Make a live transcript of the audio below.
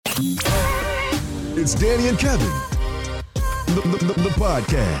It's Danny and Kevin, the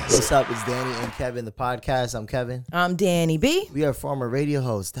podcast. What's up? It's Danny and Kevin, the podcast. I'm Kevin. I'm Danny B. We are former radio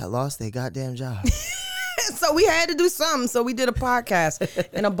hosts that lost their goddamn job. So we had to do something. So we did a podcast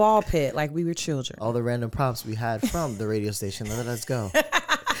in a ball pit like we were children. All the random props we had from the radio station. Let us go.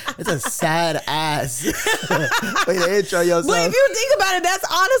 It's a sad ass way to intro yourself. But if you think about it, that's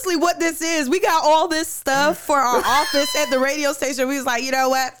honestly what this is. We got all this stuff for our office at the radio station. We was like, you know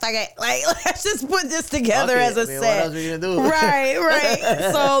what? Fuck it. Like, let's just put this together as a set. What else we gonna do? Right.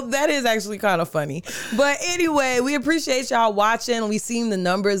 So that is actually kind of funny. But anyway, we appreciate y'all watching. We've seen the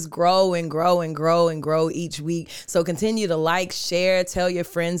numbers grow and grow and grow and grow each week. So continue to like, share, tell your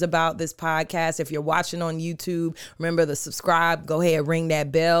friends about this podcast. If you're watching on YouTube, remember to subscribe. Go ahead, ring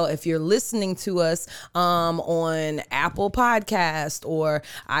that bell. If you're listening to us on Apple Podcast or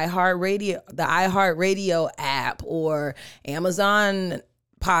iHeartRadio, the iHeartRadio app or Amazon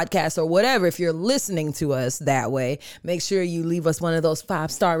Podcast or whatever, if you're listening to us that way, make sure you leave us one of those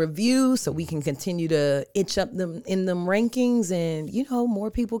 5-star reviews so we can continue to itch up them in them rankings, and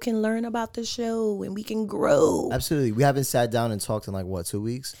more people can learn about the show and we can grow. Absolutely. We haven't sat down and talked in 2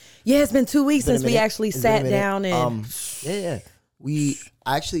 weweeks? Yeah, it's been 2 weeks since we actually sat down and we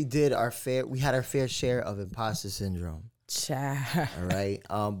actually did we had our fair share of imposter syndrome. Child. All right.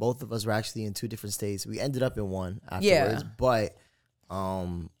 Both of us were actually in 2 different states. We ended up in one afterwards, but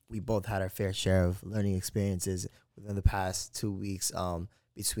we both had our fair share of learning experiences within the past 2 weeks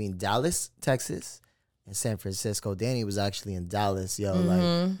between Dallas, Texas, and San Francisco. Danny was actually in Dallas, you're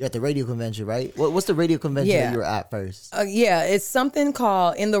at the radio convention, right? What's the radio convention that you were at first? It's something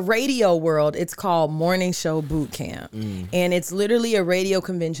called, in the radio world, it's called Morning Show Boot Camp. And it's literally a radio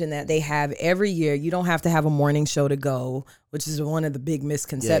convention that they have every year. You don't have to have a morning show to go, which is one of the big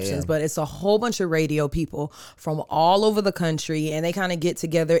misconceptions, but it's a whole bunch of radio people from all over the country, and they kind of get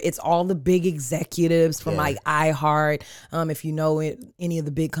together. It's all the big executives from like iHeart. If you know it, any of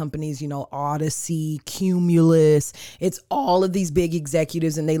the big companies, Odyssey, Cumulus, it's all of these big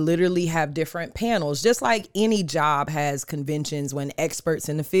executives, and they literally have different panels. Just like any job has conventions when experts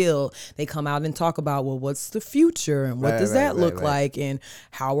in the field, they come out and talk about, well, what's the future and what does that look like, and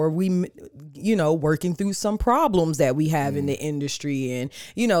how are we, working through some problems that we have in the industry, and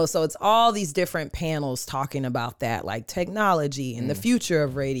so it's all these different panels talking about that, like technology and the future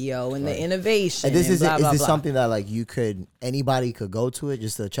of radio and the innovation. And this and is blah, is blah, this blah. something that anybody could go to it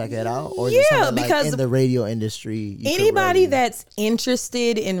just to check it out, or is it something because in the radio industry? Anybody that's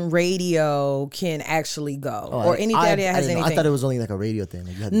interested in radio can actually go, or anybody that has anything. I thought it was only like a radio thing.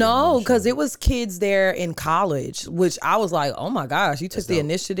 No, because it was kids there in college, which I was like, oh my gosh, you took the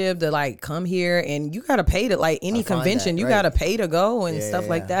initiative to come here, and you got to pay to any convention, you got to pay to go and stuff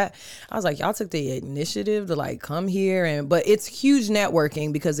like that. I was like, y'all took the initiative to come here, but it's huge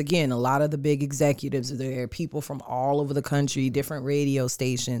networking because again, a lot of the big executives are there, people from all over the country, different radio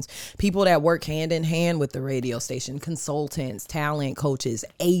stations, people that work hand in hand with the radio station, consultants, talent coaches,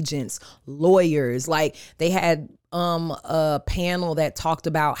 agents, lawyers. Like they had a panel that talked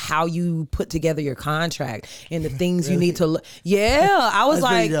about how you put together your contract and the things you need to look. I was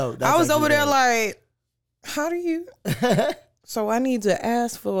like, I was over there like, how do you? So I need to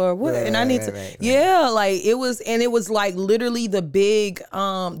ask for what, and I need to, like it was like literally the big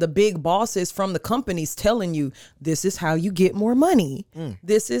bosses from the companies telling you, this is how you get more money.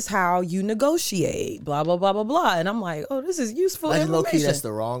 This is how you negotiate, blah, blah, blah, blah, blah. And I'm like, oh, this is useful information. Low-key, that's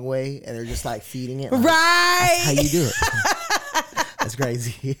the wrong way. And they're just feeding it. Right. That's how you do it. That's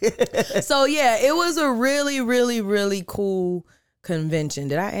crazy. So it was a really, really, really cool convention.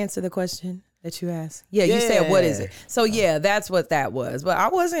 Did I answer the question that you asked? You said, what is it? So that's what that was. But I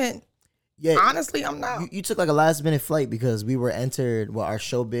wasn't, honestly, I'm not. You took a last minute flight because we were entered, our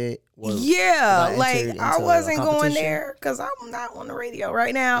show bit was. I wasn't going there because I'm not on the radio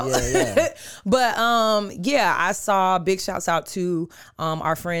right now. But I saw, big shouts out to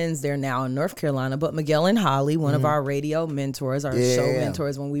our friends. They're now in North Carolina, but Miguel and Holly, one of our radio mentors, our show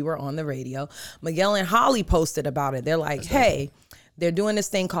mentors when we were on the radio, Miguel and Holly posted about it. They're like, hey, they're doing this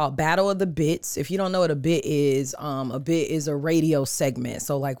thing called Battle of the Bits. If you don't know what a bit is a radio segment.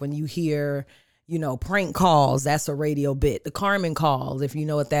 So like when you hear, prank calls, that's a radio bit. The Carmen calls, if you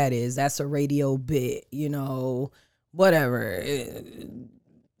know what that is, that's a radio bit. Whatever.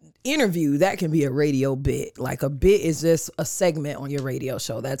 Interview, that can be a radio bit. Like a bit is just a segment on your radio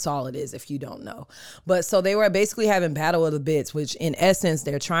show. That's all it is if you don't know. But so they were basically having Battle of the Bits, which in essence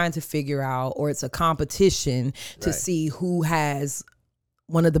they're trying to figure out, or it's a competition to see who has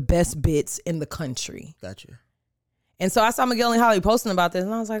one of the best bits in the country. Gotcha. And so I saw Miguel and Holly posting about this,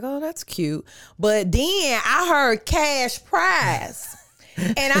 and I was like, oh, that's cute. But then I heard cash prize.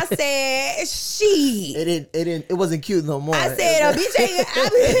 And I said, she. It wasn't cute no more. I said,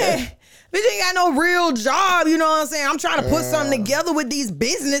 bitch ain't got no real job, you know what I'm saying? I'm trying to put something together with these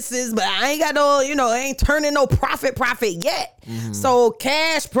businesses, but I ain't got no, I ain't turning no profit yet. Mm-hmm. So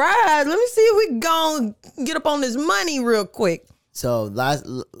cash prize, let me see if we gon' get up on this money real quick. So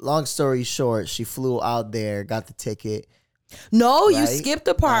long story short, she flew out there, got the ticket. No, right? You skipped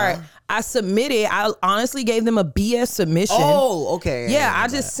the part. I submitted. I honestly gave them a BS submission. Oh, okay. Yeah, I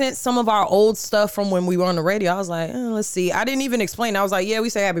just sent some of our old stuff from when we were on the radio. I was like, let's see. I didn't even explain. I was like, yeah, we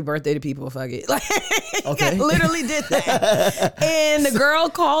say happy birthday to people. Fuck it. Like, okay. I literally did that. And the girl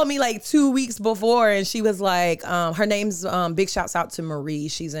called me like 2 weeks before, and she was like, her name's big shouts out to Marie.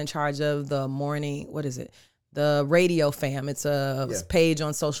 She's in charge of the morning. What is it? The Radio Fam. It's a page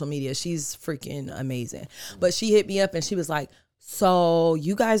on social media. She's freaking amazing. But she hit me up and she was like, so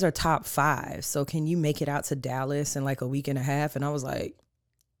you guys are top 5. So can you make it out to Dallas in like a week and a half? And I was like,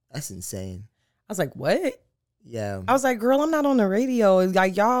 that's insane. I was like, what? Yeah. I was like, girl, I'm not on the radio.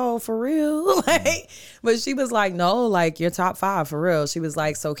 Like, y'all for real? Like, but she was like, no, like you're top 5 for real. She was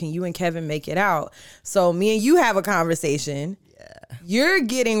like, so can you and Kevin make it out? So me and you have a conversation. You're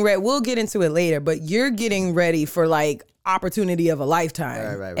getting ready. We'll get into it later, but you're getting ready for like opportunity of a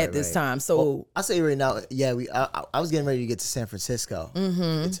lifetime at this time. So I'll say right now, I was getting ready to get to San Francisco,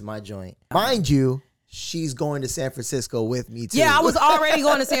 get to my joint. Mind you, she's going to San Francisco with me too. Yeah, I was already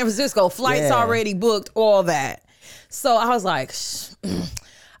going to San Francisco. Flights already booked, all that. So I was like,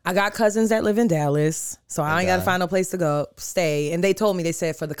 I got cousins that live in Dallas, so I ain't got to find no place to go stay. And they told me, they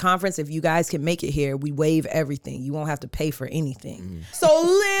said, for the conference, if you guys can make it here, we waive everything. You won't have to pay for anything. So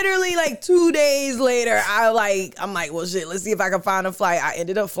literally like 2 days later, I'm like, well, shit, let's see if I can find a flight. I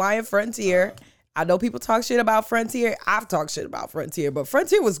ended up flying Frontier. I know people talk shit about Frontier. I've talked shit about Frontier, but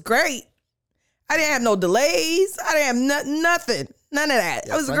Frontier was great. I didn't have no delays. I didn't have nothing. None of that.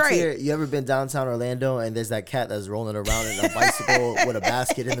 It was Frontier, great. You ever been downtown Orlando and there's that cat that's rolling around in a bicycle with a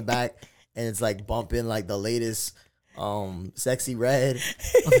basket in the back and it's like bumping like the latest Sexy Red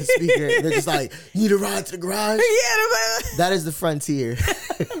on the speaker. They're just like, you need a ride to the garage? Yeah. That is the Frontier.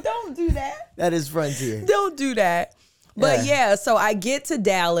 Don't do that. That is Frontier. Don't do that. But so I get to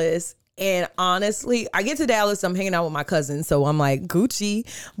Dallas. And honestly, I get to Dallas, I'm hanging out with my cousins, so I'm like, Gucci.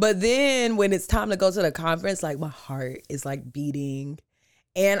 But then when it's time to go to the conference, like my heart is like beating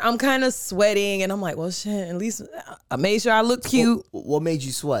and I'm kind of sweating and I'm like, well, shit, at least I made sure I looked cute. What made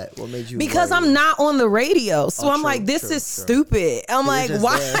you sweat? What made you? Because worry? I'm not on the radio. So I'm like, this is stupid. I'm like,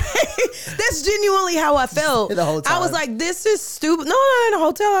 why? That's genuinely how I felt. The whole time. I was like, this is stupid. No, in a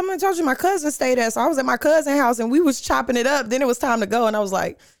hotel. I'm going to tell you my cousin stayed there. So I was at my cousin's house and we was chopping it up. Then it was time to go and I was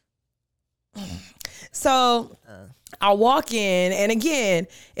like, so I walk in, and again,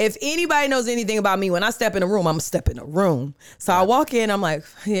 if anybody knows anything about me, when I step in a room, I'm gonna step in a room. So I walk in, I'm like,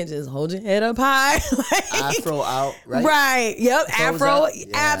 yeah, just hold your head up high. Like, Afro out, right? Right. Yep. Afro.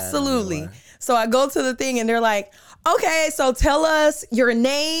 Absolutely. So I go to the thing, and they're like, okay, so tell us your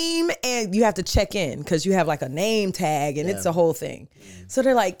name, and you have to check in because you have like a name tag, and it's a whole thing. So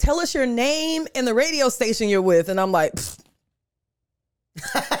they're like, tell us your name and the radio station you're with, and I'm like,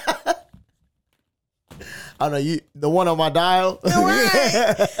 I don't know, the one on my dial.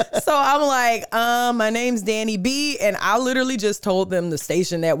 Right. So I'm like, my name's Danny B. And I literally just told them the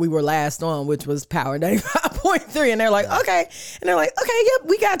station that we were last on, which was Power 95.3. And they're like, okay. And they're like, okay, yep,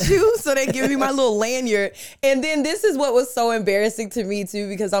 we got you. So they give me my little lanyard. And then this is what was so embarrassing to me too,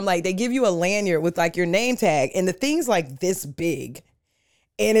 because I'm like, they give you a lanyard with like your name tag and the thing's like this big.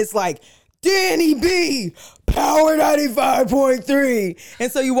 And it's like, Danny B, Power 95.3.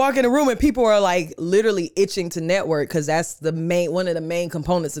 And so you walk in the room and people are like literally itching to network because that's one of the main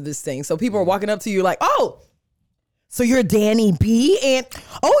components of this thing. So people are walking up to you like, oh, so you're Danny B and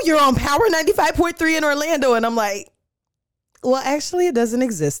oh, you're on Power 95.3 in Orlando. And I'm like, well, actually it doesn't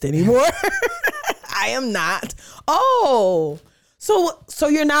exist anymore. I am not. Oh, so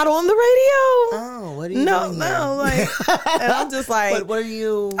you're not on the radio? Oh, what are you doing No, like, and I'm just like, what are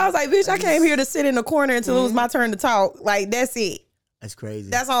you? I was like, bitch, I came here to sit in the corner until it was my turn to talk. Like, that's it. That's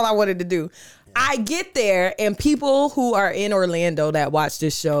crazy. That's all I wanted to do. Yeah. I get there, and people who are in Orlando that watch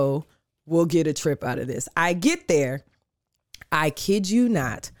this show will get a trip out of this. I get there, I kid you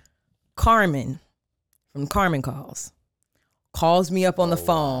not, Carmen from Carmen calls me up on the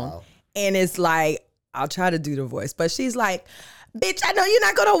phone, and it's like, I'll try to do the voice, but she's like, bitch, I know you're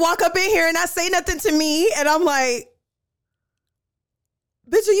not going to walk up in here and not say nothing to me. And I'm like,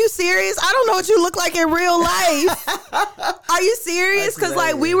 bitch, are you serious? I don't know what you look like in real life. Are you serious? Because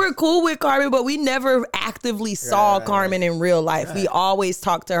like we were cool with Carmen, but we never actively saw Carmen in real life. Right. We always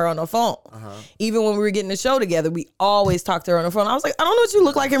talked to her on the phone. Even when we were getting the show together, we always talked to her on the phone. I was like, I don't know what you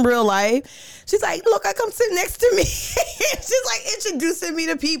look like in real life. She's like, look, I come sit next to me. She's like introducing me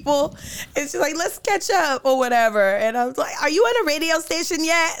to people. And she's like, let's catch up or whatever. And I was like, are you at a radio station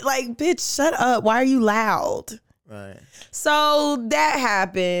yet? Like, bitch, shut up. Why are you loud? Right. So that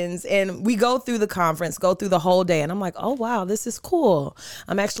happens, and we go through the conference, go through the whole day, and I'm like, oh, wow, this is cool.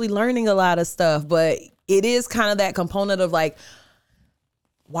 I'm actually learning a lot of stuff, but it is kind of that component of like,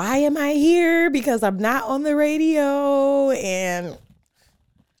 why am I here? Because I'm not on the radio, and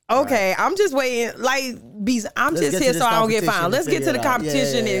okay, I'm just waiting. Like, I'm just here so I don't get fined. Let's get to the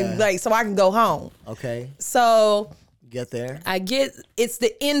competition and like so I can go home. Okay. So get there. It's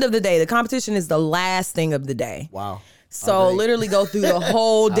the end of the day. The competition is the last thing of the day. Wow. So literally go through the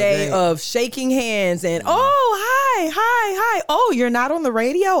whole day of shaking hands and hi. Oh, you're not on the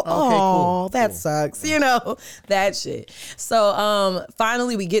radio? Okay, oh, cool. That sucks. You know, that shit. So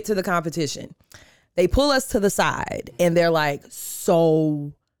finally we get to the competition. They pull us to the side and they're like,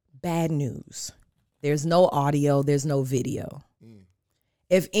 so bad news. There's no audio, there's no video.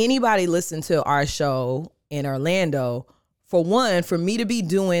 If anybody listened to our show in Orlando, for one, for me to be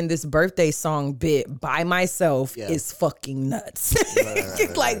doing this birthday song bit by myself is fucking nuts.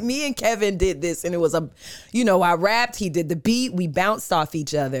 Like me and Kevin did this and it was I rapped, he did the beat, we bounced off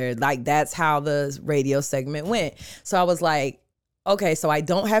each other. Like that's how the radio segment went. So I was like, okay, so I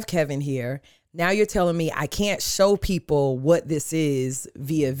don't have Kevin here. Now you're telling me I can't show people what this is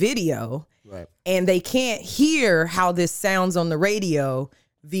via video. Right. And they can't hear how this sounds on the radio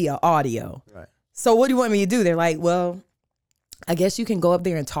via audio. Right. So what do you want me to do? They're like, well, I guess you can go up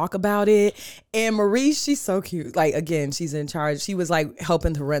there and talk about it. And Marie, she's so cute. Like, again, she's in charge. She was like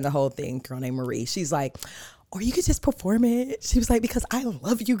helping to run the whole thing, girl named Marie. She's like, or you could just perform it. She was like, because I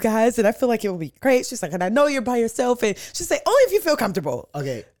love you guys and I feel like it will be great. She's like, and I know you're by yourself. And she's like, only if you feel comfortable.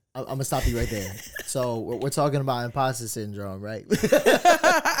 Okay, I'm going to stop you right there. So we're talking about imposter syndrome, right?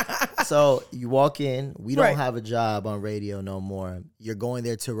 So you walk in, we don't have a job on radio no more. You're going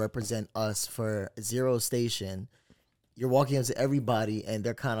there to represent us for Zero Station. You're walking up to everybody and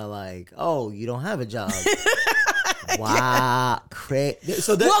they're kind of like, oh, you don't have a job. Wow.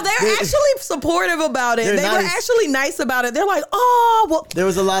 So they're actually supportive about it. They were actually nice about it. They're like, oh, well. There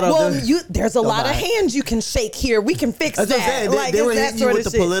was a lot of. There's a lot of hands you can shake here. We can fix that. They were hitting you with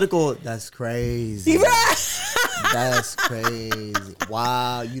the political. That's crazy. That's crazy.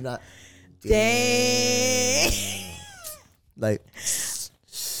 Wow. You not. Dang. Like.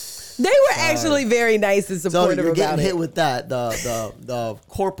 They were actually very nice and supportive about it. So you're getting hit with that, the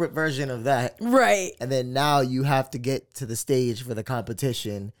corporate version of that. Right. And then now you have to get to the stage for the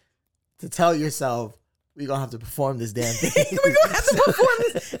competition to tell yourself, we're going to have to perform this damn thing. We're going to have to perform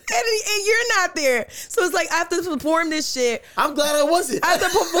this. And you're not there. So it's like, I have to perform this shit. I'm glad I wasn't. I have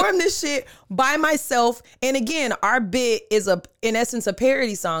to perform this shit by myself. And again, our bit is, in essence, a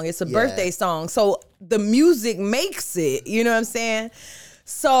parody song. It's a birthday song. So the music makes it. You know what I'm saying?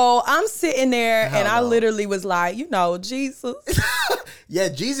 So I'm sitting there and I literally was like, Jesus. Yeah,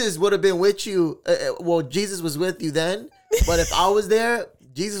 Jesus would have been with you. Well, Jesus was with you then. But if I was there,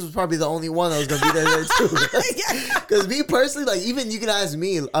 Jesus was probably the only one that was going to be there too. Because me personally, like even you can ask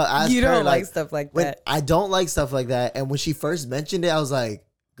me. Ask you don't her, like stuff like that. I don't like stuff like that. And when she first mentioned it, I was like,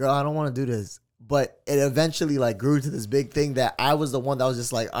 girl, I don't want to do this. But it eventually like grew to this big thing that I was the one that was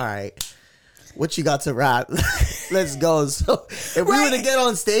just like, all right. What you got to rap? Let's go. So if we were to get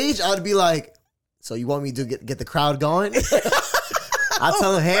on stage, I'd be like, so you want me to get the crowd going? I'll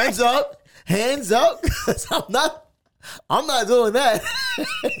tell them hands up. I'm not doing that.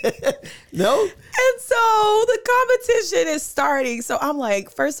 No. And so the competition is starting. So I'm like,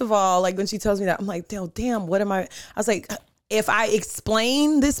 first of all, like when she tells me that, I'm like, damn, what am I was like, if I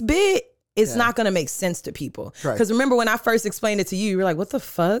explain this bit, it's not going to make sense to people. Because remember when I first explained it to you, you were like, what the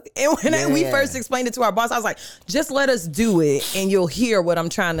fuck? And when we first explained it to our boss, I was like, just let us do it and you'll hear what I'm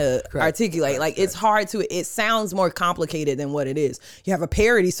trying to articulate. It's hard it sounds more complicated than what it is. You have a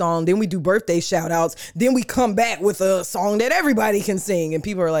parody song, then we do birthday shout outs, then we come back with a song that everybody can sing. And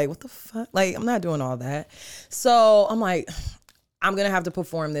people are like, what the fuck? Like, I'm not doing all that. So I'm like, I'm going to have to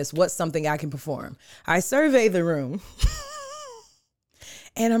perform this. What's something I can perform? I survey the room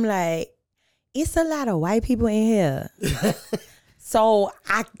and I'm like, it's a lot of white people in here. So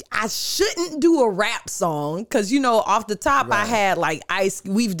I shouldn't do a rap song because, off the top I had like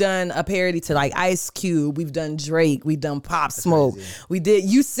we've done a parody to like Ice Cube, we've done Drake, we've done Pop Smoke.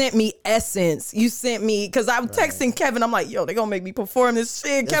 You sent me Essence, because I'm texting Kevin, I'm like, yo, they gonna make me perform this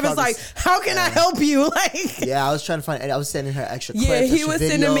shit. Kevin's like, how can I help you? Like, yeah, I was trying to find, I was sending her extra clips. Yeah, he was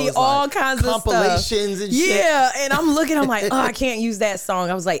sending me all kinds of compilations and shit. Yeah, and I'm looking, I'm like, oh, I can't use that song.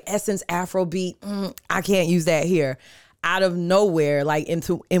 I was like, Essence Afrobeat, I can't use that here. Out of nowhere, like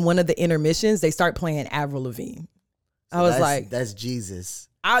in one of the intermissions, they start playing Avril Lavigne. I was like, that's Jesus.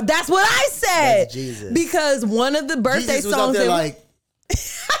 That's what I said. That's Jesus. Because one of the birthday Jesus was songs, up there like,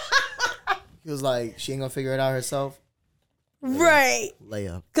 he was like, she ain't gonna figure it out herself. Right.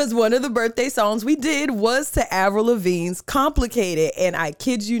 Layup. Because one of the birthday songs we did was to Avril Lavigne's Complicated. And I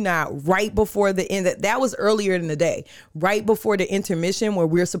kid you not, right before the end, that was earlier in the day, right before the intermission where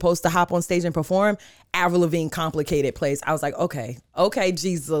we're supposed to hop on stage and perform, Avril Lavigne Complicated plays. I was like, okay,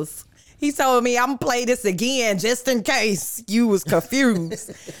 Jesus. He told me I'm gonna play this again just in case you was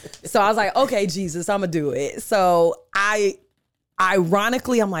confused. So I was like, okay, Jesus, I'm gonna do it. So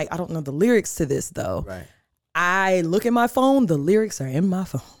ironically, I'm like, I don't know the lyrics to this though. Right. I look at my phone, the lyrics are in my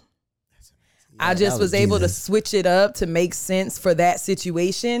phone. Yeah, I just was able to switch it up to make sense for that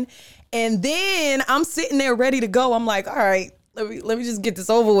situation. And then I'm sitting there ready to go. I'm like, all right, let me just get this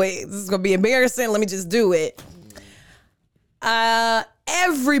over with. This is going to be embarrassing. Let me just do it.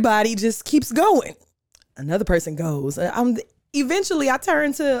 Everybody just keeps going. Another person goes. Eventually, I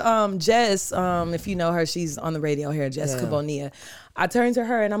turn to Jess. If you know her, she's on the radio here, Jessica Bonilla. I turn to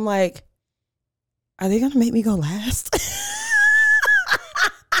her and I'm like, are they going to make me go last?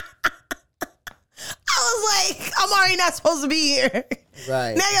 I was like, I'm already not supposed to be here.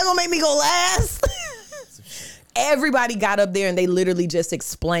 Right. Now y'all going to make me go last? Everybody got up there and they literally just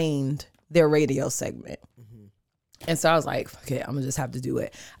explained their radio segment. Mm-hmm. And so I was like, okay, I'm going to just have to do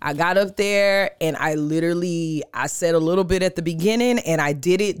it. I got up there and I said a little bit at the beginning and I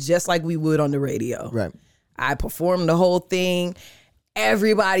did it just like we would on the radio. Right. I performed the whole thing.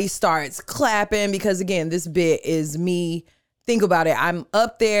 Everybody starts clapping because, again, this bit is me. Think about it. I'm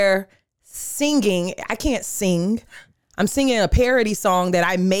up there singing. I can't sing. I'm singing a parody song that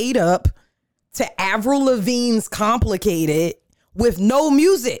I made up to Avril Lavigne's Complicated with no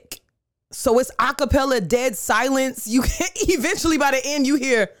music. So it's a cappella, dead silence. You can't, eventually by the end you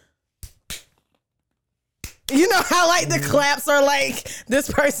hear, you know how like the claps are like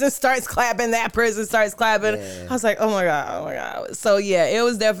this person starts clapping, that person starts clapping. Yeah. I was like, oh my God. So yeah, it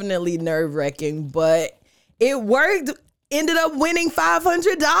was definitely nerve-wracking, but it worked. Ended up winning $500.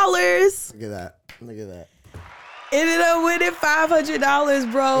 Look at that. Ended up winning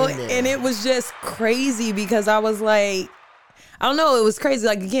 $500, bro. And it was just crazy because I was like, I don't know, it was crazy.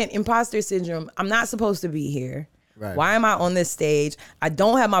 Like, again, imposter syndrome. I'm not supposed to be here. Right. Why am I on this stage? I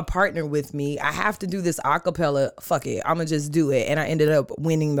don't have my partner with me. I have to do this a cappella. Fuck it. I'm going to just do it. And I ended up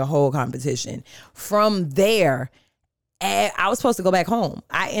winning the whole competition. From there, I was supposed to go back home.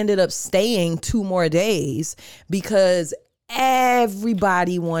 I ended up staying 2 more days because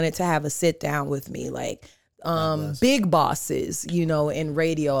everybody wanted to have a sit down with me. Like, big bosses, in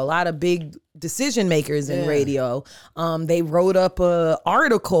radio, a lot of big decision makers in radio. They wrote up a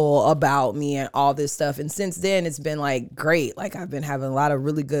article about me and all this stuff. And since then it's been like great. Like I've been having a lot of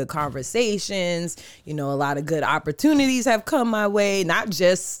really good conversations, a lot of good opportunities have come my way, not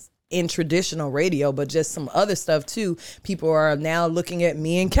just in traditional radio, but just some other stuff too. People are now looking at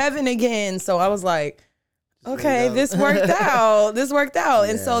me and Kevin again. So I was like, okay, this worked out. Yeah.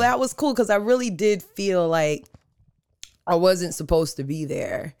 And so that was cool because I really did feel like I wasn't supposed to be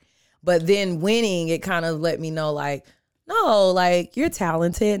there. But then winning, it kind of let me know like, no, like you're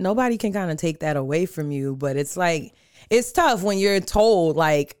talented. Nobody can kind of take that away from you. But it's like, it's tough when you're told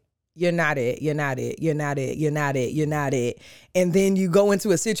like, you're not it. And then you go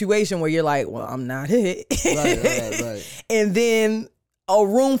into a situation where you're like, well, I'm not it. Right. And then a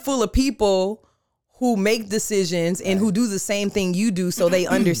room full of people who make decisions and who do the same thing you do so they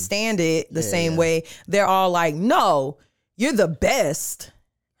understand it the same way. They're all like, no, you're the best.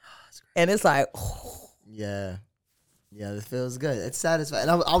 And it's like, oh. Yeah, it feels good. It's satisfying.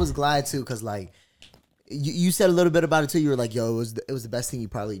 And I was glad too, because like you said a little bit about it too. You were like, yo, it was the best thing you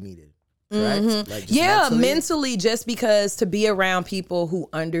probably needed. Correct? Mm-hmm. Like mentally, just because to be around people who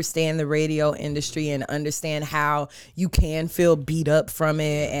understand the radio industry and understand how you can feel beat up from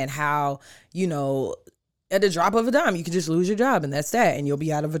it and how, at the drop of a dime, you can just lose your job and that's that. And you'll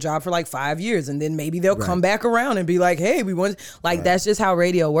be out of a job for like 5 years. And then maybe they'll come back around and be like, hey, we want, like, that's just how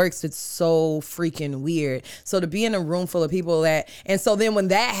radio works. It's so freaking weird. So to be in a room full of people and so then when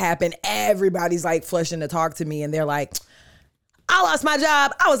that happened, everybody's like flushing to talk to me and they're like, I lost my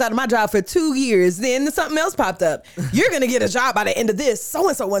job. I was out of my job for 2 years. Then something else popped up. You're going to get a job by the end of this.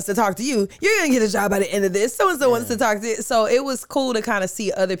 So-and-so wants to talk to you. You're going to get a job by the end of this. So-and-so wants to talk to you. So it was cool to kind of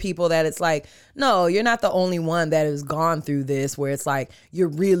see other people that it's like, no, you're not the only one that has gone through this, where it's like you're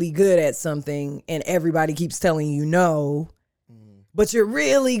really good at something and everybody keeps telling you no, but you're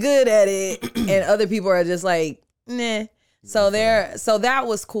really good at it. And other people are just like, nah. So that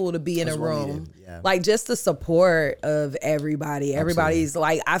was cool to be in a room, like just the support of everybody. Everybody's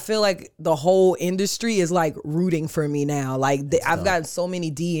like, I feel like the whole industry is like rooting for me now. Like I've gotten so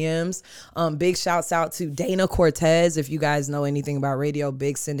many DMs. Big shouts out to Dana Cortez. If you guys know anything about radio,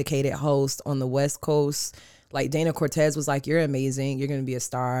 big syndicated host on the West Coast. Like Dana Cortez was like, you're amazing. You're going to be a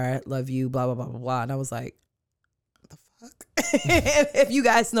star. Love you, blah, blah, blah, blah, blah. And I was like, if you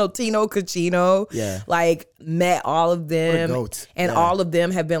guys know Tino Cucino, like met all of them, and all of them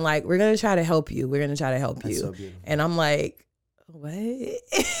have been like, we're gonna try to help you. We're gonna try to help you. So and I'm like, what?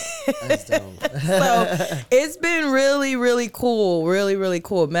 That's dope. So it's been really, really cool. Really, really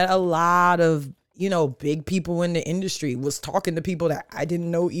cool. Met a lot of, big people in the industry. Was talking to people that I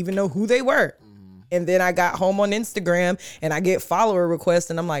didn't even know who they were. And then I got home on Instagram and I get follower requests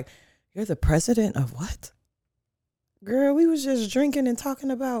and I'm like, you're the president of what? Girl, we was just drinking and talking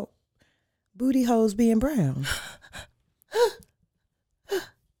about booty holes being brown.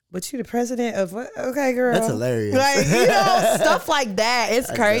 But you the president of what? Okay, girl. That's hilarious. Like, stuff like that. It's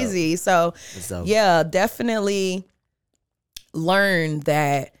crazy. So, yeah, definitely learn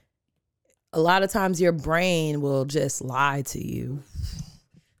that a lot of times your brain will just lie to you.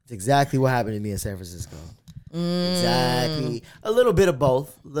 It's exactly what happened to me in San Francisco. Exactly. A little bit of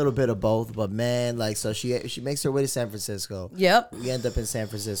both. But man, like, so she makes her way to San Francisco. Yep. We end up in San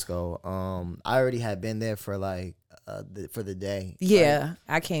Francisco. I already had been there for like for the day. Yeah, right?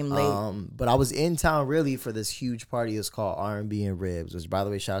 I came late. But I was in town really for this huge party. It was called R&B and Ribs, which, by the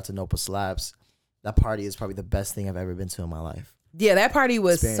way, shout out to Nopa Slaps. That party is probably the best thing I've ever been to in my life. Yeah, that party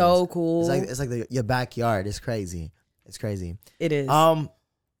was so cool. It's like your backyard. It's crazy. It is.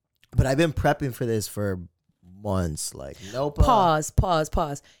 But I've been prepping for this for months. Like, Nopa.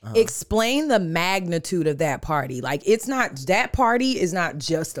 Pause. Explain the magnitude of that party. Like, that party is not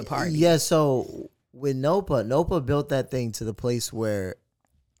just a party. Yeah, so with Nopa built that thing to the place where,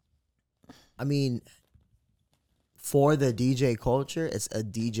 I mean, for the DJ culture, it's a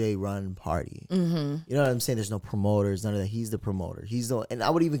DJ run party. Mm-hmm. You know what I'm saying? There's no promoters, none of that. He's the promoter. And I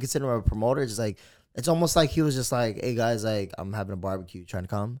would even consider him a promoter. It's almost like he was just like, hey guys, like, I'm having a barbecue, trying to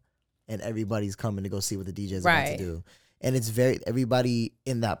come. And everybody's coming to go see what the DJ is about to do. And it's everybody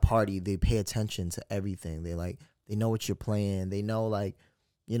in that party, they pay attention to everything. They know what you're playing. They know, like,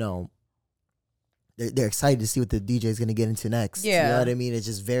 they're excited to see what the DJ is going to get into next. Yeah. You know what I mean? It's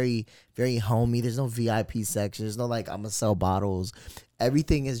just very, very homey. There's no VIP section. There's no, like, I'm going to sell bottles.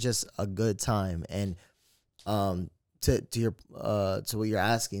 Everything is just a good time. And to what you're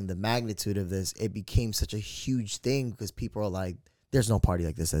asking, the magnitude of this, it became such a huge thing because people are like, there's no party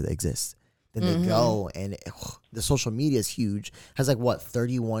like this that exists. Then they go, and the social media is huge. Has like, what,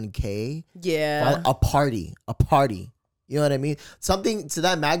 31K? Yeah. A party. You know what I mean? Something to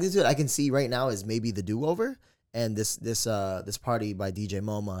that magnitude I can see right now is maybe the Do-Over. And this party by DJ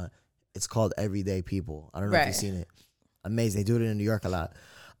MoMA, it's called Everyday People. I don't know if you've seen it. Amazing. They do it in New York a lot.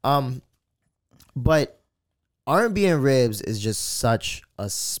 But R&B and Ribs is just such a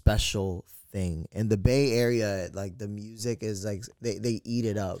special thing. In the Bay Area, like, the music is like, they eat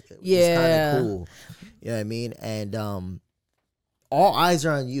it up. It's kind of cool. You know what I mean? And all eyes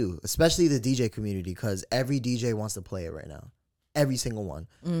are on you, especially the DJ community, because every DJ wants to play it right now. Every single one.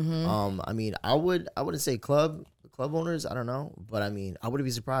 Mm-hmm. I mean, I wouldn't say club owners, I don't know, but I mean, I wouldn't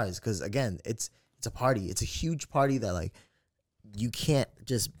be surprised because, again, it's a party. It's a huge party that, like, you can't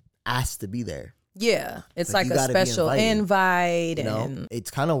just ask to be there. Yeah, it's like a special invite. And it's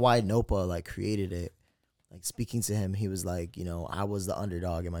kind of why Nopa, like, created it. Like, speaking to him, he was like, I was the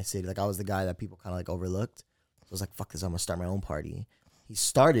underdog in my city. Like, I was the guy that people kind of like overlooked. So I was like, fuck this, I'm gonna start my own party. He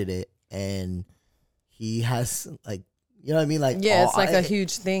started it, and he has, like, you know what I mean? Like, yeah, it's like a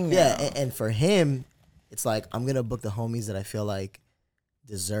huge thing now. Yeah, and for him, it's like, I'm gonna book the homies that I feel like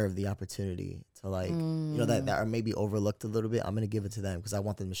deserve the opportunity to, like, that are maybe overlooked a little bit. I'm gonna give it to them because I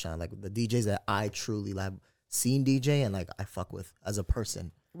want them to shine. Like, the DJs that I truly have seen DJ and, like, I fuck with as a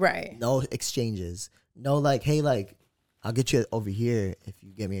person. Right. No exchanges. No, like, hey, like, I'll get you over here if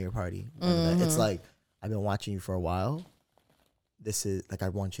you get me at your party. It's like, I've been watching you for a while. This is, like, I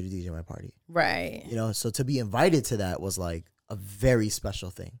want you to DJ my party. Right. So to be invited to that was, like, a very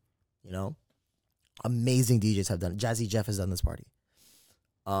special thing. Amazing DJs have done it. Jazzy Jeff has done this party.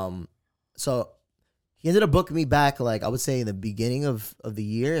 So he ended up booking me back, like I would say in the beginning of the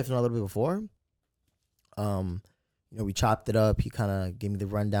year, if not a little bit before. We chopped it up. He kind of gave me the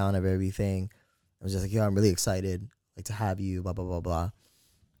rundown of everything. I was just like, yo, I'm really excited, like, to have you, blah, blah, blah,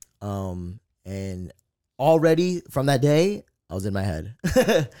 blah. And already from that day, I was in my head.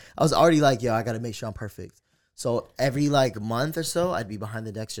 I was already like, yo, I got to make sure I'm perfect. So every, like, month or so, I'd be behind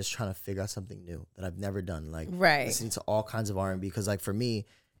the decks just trying to figure out something new that I've never done. Like, listening to all kinds of R&B. Because, like, for me,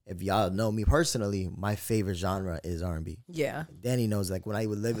 if y'all know me personally, my favorite genre is R&B. Yeah. Danny knows, like, when I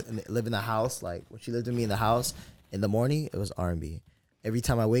would live in the house, like, when she lived with me in the house, in the morning, it was R&B. Every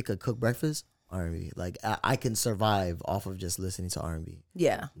time I wake up, cook breakfast, R&B. Like, I can survive off of just listening to R&B.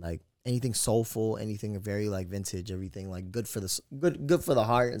 Yeah. Like, anything soulful, anything very, like, vintage, everything, like, good for the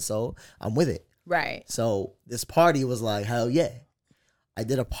heart and soul, I'm with it. Right. So this party was like, hell yeah. I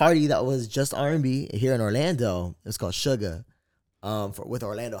did a party that was just R&B here in Orlando. It was called Sugar, with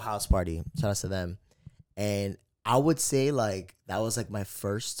Orlando House Party. Shout out to them. And I would say, like, that was, like, my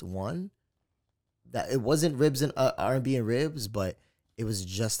first one. That it wasn't ribs and R&B and ribs, but it was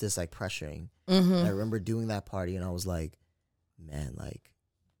just this, like, pressuring. Mm-hmm. And I remember doing that party, and I was like, man, like,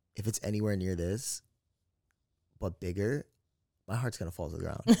 if it's anywhere near this, but bigger, my heart's gonna fall to the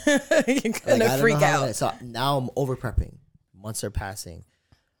ground. You're gonna freak out. So now I'm over prepping. Months are passing.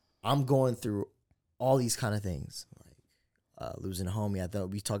 I'm going through all these kind of things, like losing a homie. I thought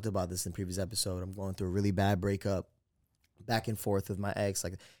we talked about this in the previous episode. I'm going through a really bad breakup, back and forth with my ex.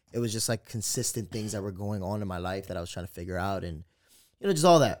 Like, it was just like consistent things that were going on in my life that I was trying to figure out, and just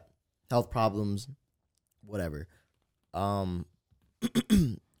all that, health problems, whatever.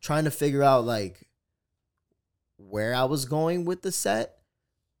 Trying to figure out, like, where I was going with the set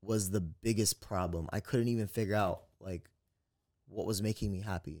was the biggest problem. I couldn't even figure out, like, what was making me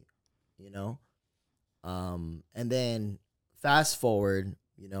happy, And then fast forward,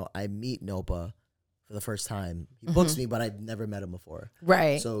 I meet Nopa for the first time. He books me, but I'd never met him before.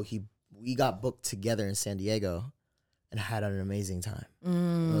 Right. So we got booked together in San Diego and had an amazing time.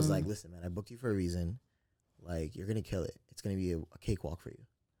 And I was like, listen, man, I booked you for a reason. Like, you're going to kill it. It's going to be a cakewalk for you.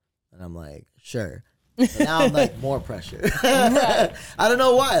 And I'm like, sure. But now I'm like, more pressure. I don't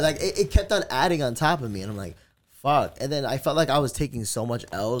know why. Like, it kept on adding on top of me. And I'm like, fuck. And then I felt like I was taking so much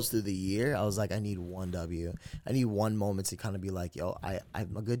L's through the year. I was like, I need one W. I need one moment to kind of be like, yo,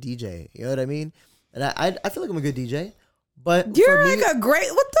 I'm a good DJ. You know what I mean? And I feel like I'm a good DJ. But you're like a great,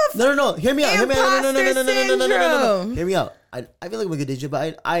 what the fuck? No. Hear me out. No. Hear me out. I feel like I'm a good DJ,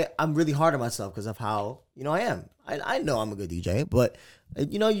 but I'm really hard on myself because of how, I am. I know I'm a good DJ, but,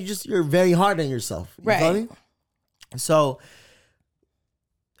 you're very hard on yourself. You feel me? So,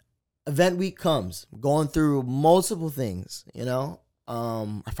 event week comes, going through multiple things,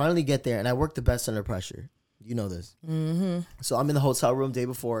 I finally get there, and I work the best under pressure. You know this. Mm-hmm. So I'm in the hotel room day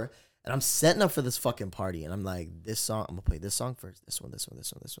before, and I'm setting up for this fucking party, and I'm like, this song, I'm gonna play this song first, this one,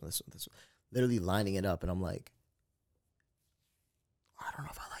 literally lining it up, and I'm like, I don't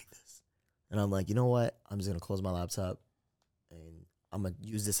know if I like this. And I'm like, you know what? I'm just gonna close my laptop, and I'm gonna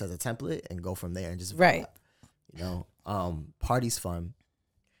use this as a template and go from there and just vibe. Party's fun.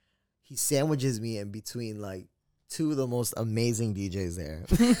 He sandwiches me in between, like, two of the most amazing DJs there,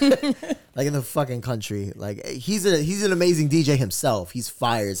 like, in the fucking country. Like, he's an amazing DJ himself. He's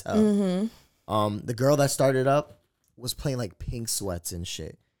fire as hell. Mm-hmm. The girl that started up was playing, like, Pink Sweats and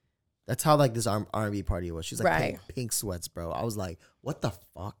shit. That's how, like, this R&B party was. She's like, playing Pink Sweats, bro. I was like, what the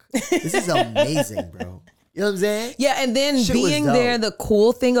fuck? This is amazing, bro. You know what I'm saying? Yeah, and then shit being there, the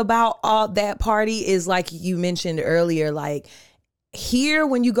cool thing about all that party is, like you mentioned earlier, like, here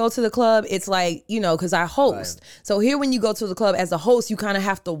when you go to the club, it's like, because I host. Right. So here when you go to the club as a host, you kind of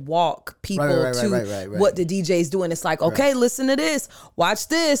have to walk people to what the DJ's doing. It's like, okay, listen to this, watch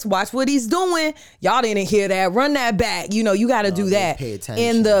what he's doing. Y'all didn't hear that, run that back. You got to do that. Pay attention.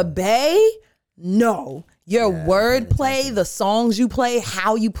 In the Bay, no. Your wordplay, the songs you play,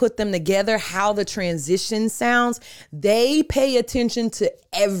 how you put them together, how the transition sounds, they pay attention to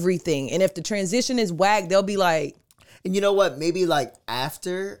everything. And if the transition is whack, they'll be like, and you know what? Maybe, like,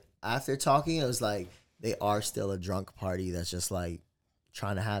 after talking, it was like they are still a drunk party that's just, like,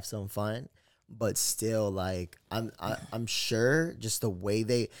 trying to have some fun, but still, like, I'm sure just the way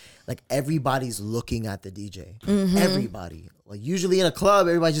they, like, everybody's looking at the DJ. Mm-hmm. Everybody. Like, usually in a club,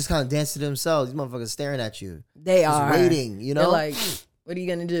 everybody just kind of dance to themselves. These motherfuckers staring at you. They just are waiting. They're like, what are you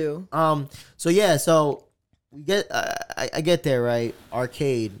gonna do? So we get. I get there, right.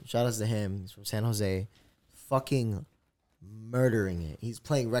 Arcade. Shout outs to him. He's from San Jose. Fucking murdering it. He's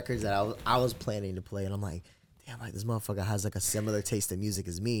playing records that I was planning to play, and I'm like, damn, like, this motherfucker has, like, a similar taste in music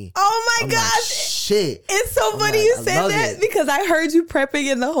as me. Oh my gosh! Like, shit. It's so funny you said that because I heard you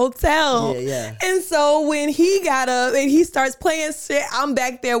prepping in the hotel. Yeah. And so when he got up and he starts playing shit, I'm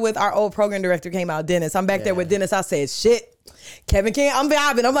back there with our old program director came out, Dennis. I'm back there with Dennis. I said, shit, Kevin can't. I'm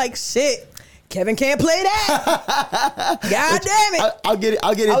vibing. I'm like, shit. Kevin can't play that. God damn it. I'll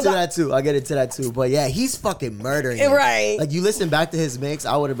get into that too. But yeah, he's fucking murdering it. Right. Like you listen back to his mix,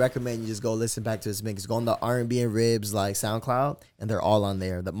 I would recommend you just go listen back to his mix. Go on the R&B and Ribs like SoundCloud, and they're all on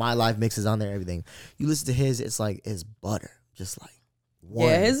there. The My Life mix is on there, everything. You listen to his, it's like it's butter. Just like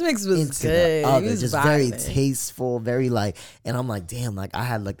his mix was good. He was just vibing. Very tasteful, very like, and I'm like, damn, like I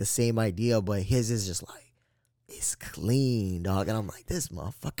had like the same idea, but his is just like, it's clean, dog. And I'm like, this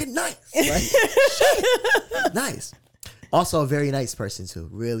motherfucking nice. Like, shit. Nice. Also a very nice person too.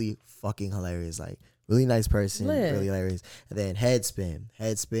 Really fucking hilarious. Like, really nice person. Lit. Really hilarious. And then Headspin.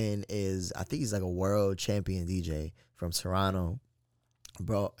 Headspin is, I think he's like a world champion DJ from Toronto.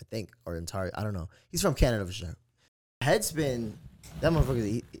 Bro, I think, or Ontario. I don't know. He's from Canada for sure. Headspin, that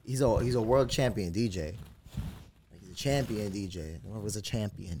motherfucker, he's a world champion DJ. Like, he's a champion DJ. What was a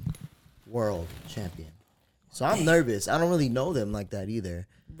champion? World champion. So I'm nervous. I don't really know them like that either.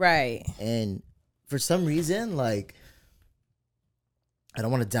 Right. And for some reason, like, I don't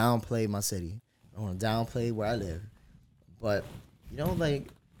want to downplay my city. I don't want to downplay where I live. But, you know, like,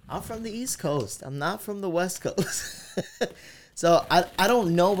 I'm from the East Coast. I'm not from the West Coast. So I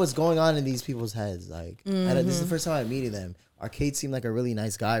don't know what's going on in these people's heads. Like, this is the first time I'm meeting them. Arcade seemed like a really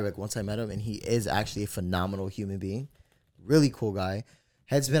nice guy. Like, once I met him, and he is actually a phenomenal human being. Really cool guy.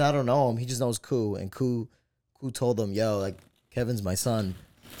 Headspin, I don't know him. He just knows Koo. And Koo told him, yo, like, Kevin's my son.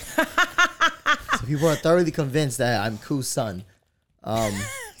 So people are thoroughly convinced that I'm Koo's son. That's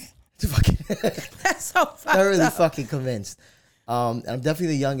so thoroughly fucking convinced. And I'm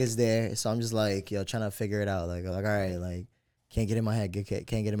definitely the youngest there. So I'm just like, yo, trying to figure it out. Like, all right, like, can't get in my head. Can't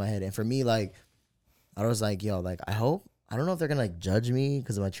get in my head. And for me, like, I was like, yo, like, I don't know if they're gonna like judge me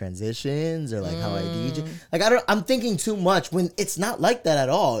because of my transitions or like how I DJ. Like I'm thinking too much when it's not like that at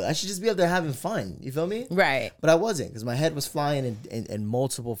all. I should just be up there having fun. You feel me? Right. But I wasn't because my head was flying in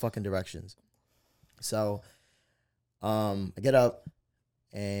multiple fucking directions. So, I get up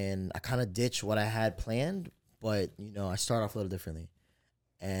and I kind of ditch what I had planned, but you know I start off a little differently,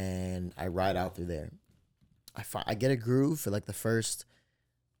 and I ride out through there. I get a groove for like the first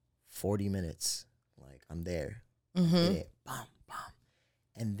 40 minutes. Like I'm there. It, bam, bam.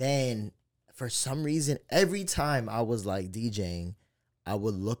 And then for some reason, every time I was like DJing, I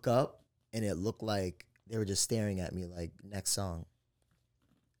would look up and it looked like they were just staring at me like, next song.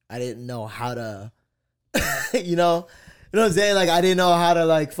 I didn't know how to, you know what I'm saying? Like, I didn't know how to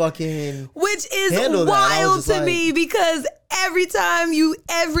like fucking Which is wild to me because every time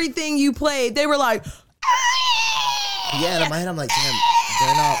everything you played, they were like, yeah, and in my head, I'm like, damn,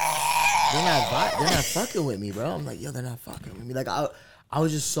 they're not fucking with me, bro. I'm like, yo, they're not fucking with me. Like, I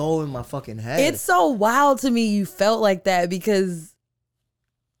was just so in my fucking head. It's so wild to me you felt like that because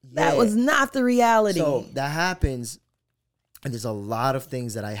that was not the reality. So that happens, and there's a lot of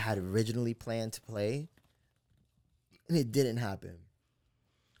things that I had originally planned to play, and it didn't happen.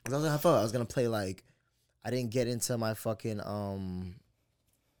 I thought I was going to play, like, I didn't get into my fucking,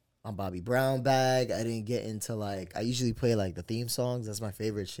 my Bobby Brown bag. I didn't get into, like, I usually play, like, the theme songs. That's my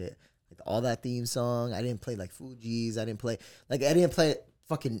favorite shit. Like, all that theme song. I didn't play, like, Fugees. I didn't play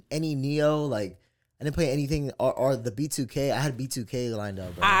fucking any Neo. Like, I didn't play anything or the B2K. I had B2K lined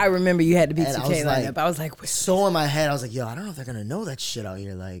up, bro. I remember you had the B2K lined up. I was like, so in my head, I was like, yo, I don't know if they're going to know that shit out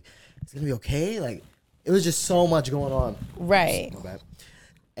here. Like, it's going to be okay? Like, it was just so much going on. Right.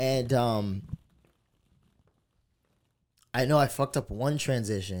 And, I know I fucked up one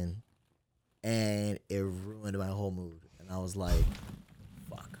transition, and it ruined my whole mood. And I was like,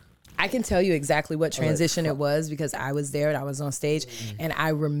 fuck. I can tell you exactly what transition it was because I was there and I was on stage. And I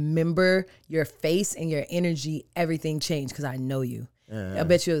remember your face and your energy, everything changed because I know you. I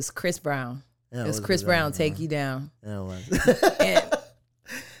bet you it was Chris Brown. It was Chris Brown, Take You Down. Yeah, it was.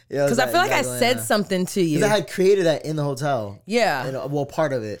 Because I feel like I said something to you. Because I had created that in the hotel. Yeah. And, well,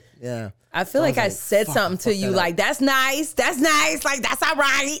 part of it. Yeah. I feel like I said something to you like, that's nice. Like, that's all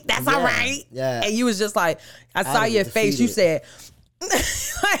right. That's all right. Yeah. And you was just like, I saw your face. You said, like,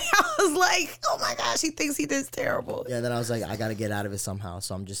 I was like, oh my gosh, he thinks he did terrible. Yeah, and then I was like, I got to get out of it somehow.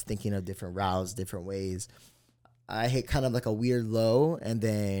 So I'm just thinking of different routes, different ways. I hit kind of like a weird low, and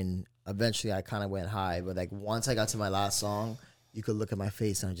then eventually I kind of went high. But like once I got to my last song, you could look at my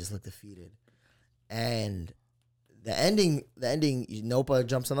face and I just looked defeated. And the ending, Nopa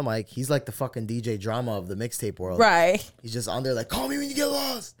jumps on the mic. He's like the fucking DJ drama of the mixtape world. Right. He's just on there like, call me when you get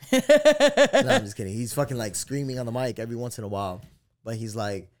lost. No, I'm just kidding. He's fucking like screaming on the mic every once in a while. But he's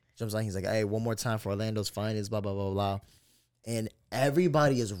like jumps on. He's like, hey, one more time for Orlando's finest, blah, blah, blah, blah. And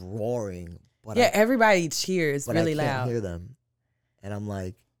everybody is roaring. But everybody cheers really loud. I can't hear them. And I'm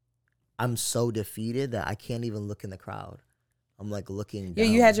like, I'm so defeated that I can't even look in the crowd. I'm like looking down.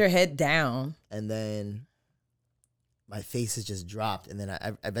 Yeah, you had your head down. And then my face is just dropped. And then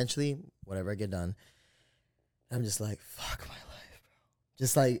I eventually, whatever I get done, I'm just like, fuck my life, bro.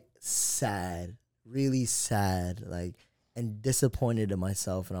 Just like sad, really sad, like, and disappointed in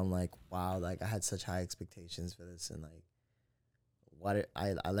myself. And I'm like, wow, like I had such high expectations for this. And like, why did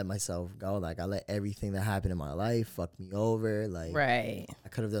I let myself go? Like I let everything that happened in my life fuck me over. Like, right. I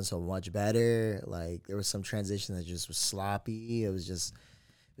could have done so much better. Like there was some transition that just was sloppy. It was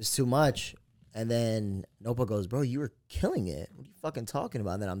too much. And then Nopa goes, bro, you were killing it. What are you fucking talking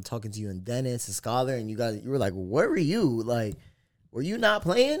about? And then I'm talking to you and Dennis and Scholar, and you were like, where were you? Like, were you not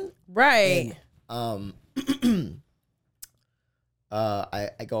playing? Right. And,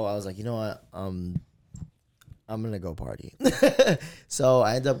 I was like, you know what? I'm gonna go party. So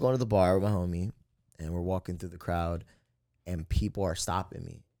I end up going to the bar with my homie, and we're walking through the crowd, and people are stopping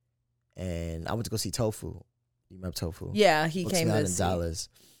me. And I went to go see Tofu. You remember Tofu? Yeah, he came to in Dallas.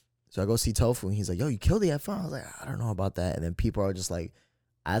 So I go see Tofu, and he's like, yo, you killed it at fun. I was like, I don't know about that. And then people are just like,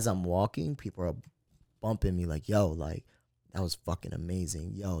 as I'm walking, people are bumping me like, yo, like, that was fucking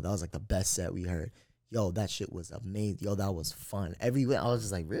amazing. Yo, that was like the best set we heard. Yo, that shit was amazing. Yo, that was fun. Everywhere, I was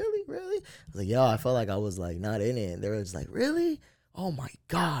just like, really? I was like, yo, I felt like I was like not in it. And they were just like, really? Oh my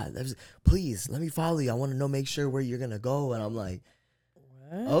God. Please, let me follow you. I want to know, make sure where you're going to go. And I'm like,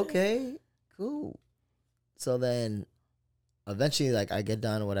 what? Okay, cool. So then eventually, like, I get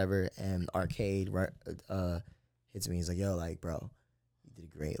done or whatever, and Arcade hits me. He's like, yo, like, bro, you did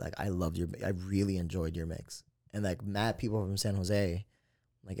great. Like, I really enjoyed your mix. And like mad people from San Jose,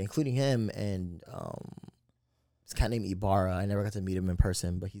 like including him and this cat named Ibarra. I never got to meet him in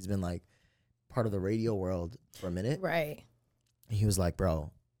person, but he's been like part of the radio world for a minute. Right. And he was like, bro,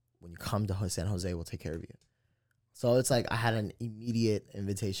 when you come to San Jose, we'll take care of you. So it's like I had an immediate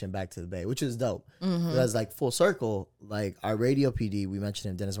invitation back to the Bay, which is dope. Mm-hmm. Because like full circle, like our radio PD, we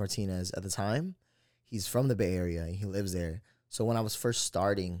mentioned him, Dennis Martinez, at the time. He's from the Bay Area and he lives there. So when I was first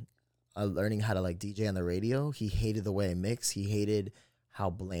starting learning how to like DJ on the radio, he hated the way I mix. He hated how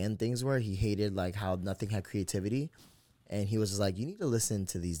bland things were. He hated like how nothing had creativity. And he was just like, you need to listen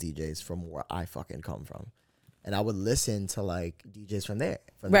to these DJs from where I fucking come from. And I would listen to like DJs from there,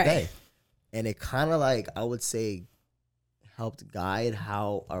 from the Bay. And it kind of like, I would say, helped guide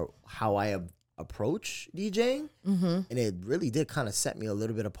how I approach DJing. Mm-hmm. And it really did kind of set me a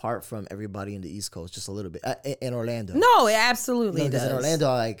little bit apart from everybody in the East Coast, just a little bit, in Orlando. No, it absolutely does. In Orlando,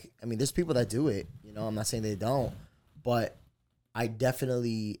 like, I mean, there's people that do it, you know, I'm not saying they don't, but I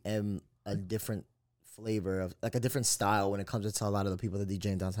definitely am a different flavor of, like, a different style when it comes to a lot of the people that DJ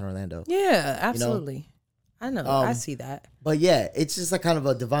in downtown Orlando. Yeah, absolutely. You know? I know, I see that. But yeah, it's just like kind of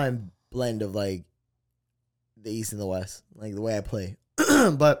a divine blend of like the East and the West, like the way I play.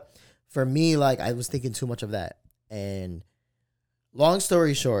 But for me, like, I was thinking too much of that. And long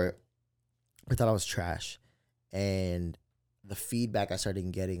story short, I thought I was trash. And the feedback I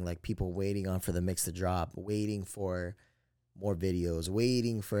started getting, like people waiting on for the mix to drop, waiting for more videos,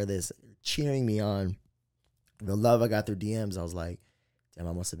 waiting for this, cheering me on. The love I got through DMs, I was like, damn,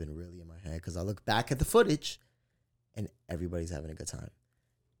 I must have been really in my head. Because I look back at the footage and everybody's having a good time.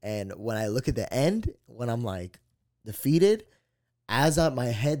 And when I look at the end, when I'm like defeated, as my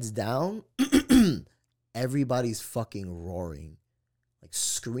head's down, everybody's fucking roaring, like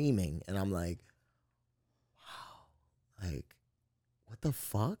screaming. And I'm like, wow, like, what the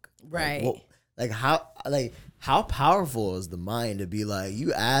fuck? Right. Like, how powerful is the mind to be like,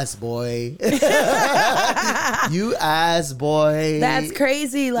 you ass boy. You ass boy. That's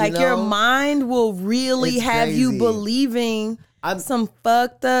crazy. Like, you know? Your mind will really have crazy. You believing some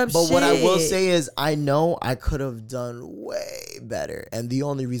fucked up shit. But what I will say is, I know I could have done way better. And the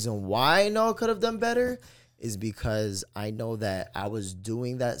only reason why I know I could have done better is because I know that I was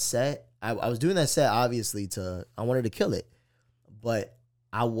doing that set. I was doing that set, obviously, I wanted to kill it. But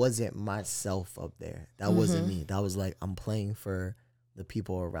I wasn't myself up there. That wasn't me. That was like, I'm playing for the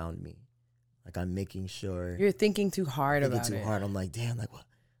people around me. Like, I'm making sure. You're thinking too hard about it. Thinking too hard. I'm like, damn, like what?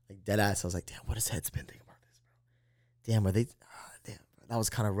 Like, dead ass. I was like, damn, what is Headspin thinking about this, bro? Damn, are they? Damn, bro, that was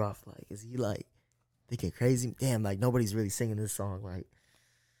kind of rough. Like, is he like thinking crazy? Damn, like nobody's really singing this song. Like,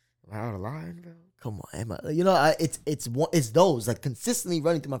 am I out of line, bro? Come on, am I? You know, it's those like consistently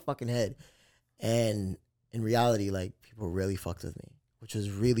running through my fucking head, and in reality, like people really fucked with me, which was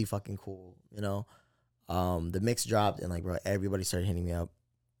really fucking cool, you know. The mix dropped and like, bro, everybody started hitting me up.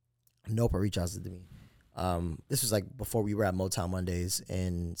 Nopa reached out to me. This was like before we were at Motown Mondays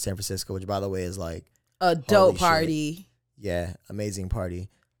in San Francisco, which by the way is like a dope party. Shit. Yeah, amazing party.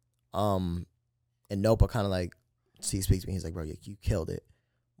 And Nopa kind of like, he speaks to me. He's like, bro, you killed it,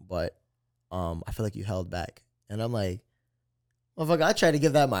 but I feel like you held back. And I'm like, motherfucker, I tried to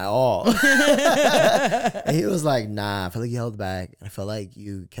give that my all. And he was like, nah, I feel like you held back. I felt like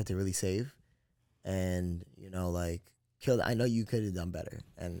you kept it really safe. And, you know, like, killed it. I know you could have done better.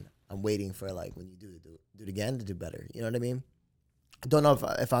 And I'm waiting for, like, when you do it again to do better. You know what I mean? I don't know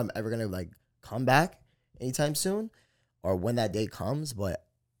if I'm ever going to, like, come back anytime soon or when that day comes. But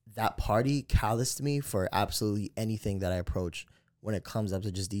that party calloused me for absolutely anything that I approach when it comes up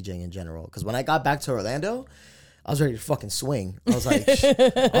to just DJing in general. Because when I got back to Orlando, I was ready to fucking swing. I was like,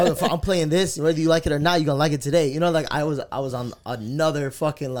 I'm playing this, whether you like it or not, you're gonna like it today. You know, like I was on another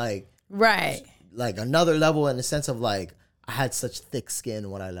fucking like another level in the sense of like I had such thick skin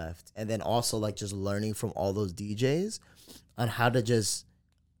when I left. And then also like just learning from all those DJs on how to just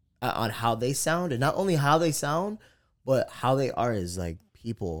on how they sound, and not only how they sound, but how they are as like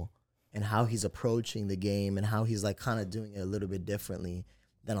people, and how he's approaching the game, and how he's like kind of doing it a little bit differently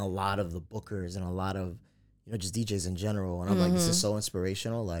than a lot of the bookers and a lot of, you know, just DJs in general. And I'm like, this is so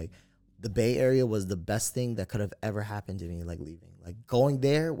inspirational. Like, the Bay Area was the best thing that could have ever happened to me, like leaving. Like, going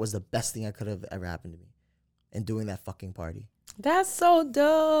there was the best thing that could have ever happened to me. And doing that fucking party. That's so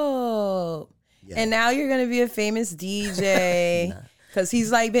dope. Yeah. And now you're going to be a famous DJ. Nah. Because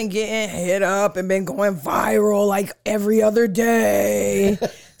he's like been getting hit up and been going viral like every other day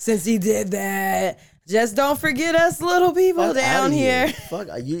since he did that. Just don't forget us little people down here. Fuck,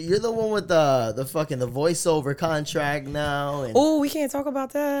 you're the one with the fucking the voiceover contract now. Oh, we can't talk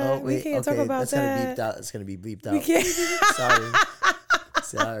about that. Oh, we can't talk about that. That's gonna be beeped out. We can't.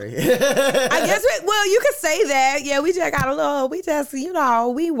 Sorry. I guess you could say that. Yeah, we just got a little. We just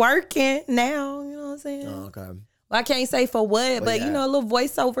we working now. You know what I'm saying? Oh, okay. Well, I can't say for what, but yeah. You know, a little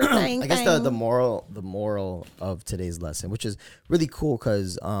voiceover thing. I guess the moral of today's lesson, which is really cool,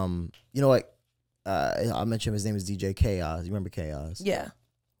 because you know what. I mentioned his name is DJ Chaos. You remember Chaos? Yeah.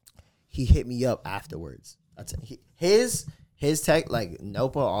 He hit me up afterwards. His tech, like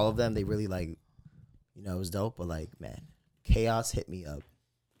Nopa, all of them, they really like, you know, it was dope. But like, man, Chaos hit me up,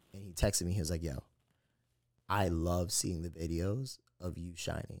 and he texted me. He was like, "Yo, I love seeing the videos of you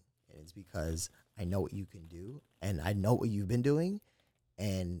shining, and it's because I know what you can do, and I know what you've been doing,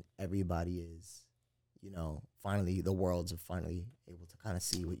 and everybody is, you know, finally the world's finally able to kind of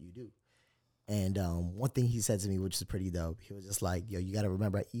see what you do." And one thing he said to me, which is pretty dope, he was just like, yo, you got to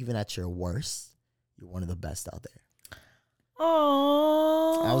remember, even at your worst, you're one of the best out there.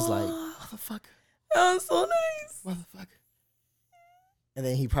 Aww. I was like, motherfucker. That was so nice. Motherfucker. And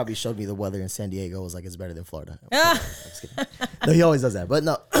then he probably showed me the weather in San Diego. It was like, it's better than Florida. I'm just kidding. No, he always does that. But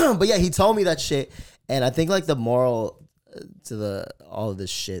no, but yeah, he told me that shit. And I think like the moral to all of this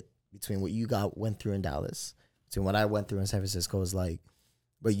shit between what you went through in Dallas, between what I went through in San Francisco, is like,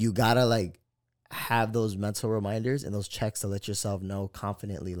 but you gotta like, have those mental reminders and those checks to let yourself know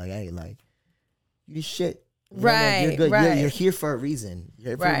confidently, like, hey, like, you did shit. You know, like, you're good. Right. You're here for a reason. You're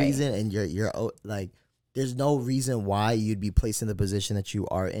here for a reason, and you're like, there's no reason why you'd be placed in the position that you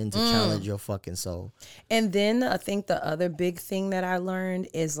are in to challenge your fucking soul. And then I think the other big thing that I learned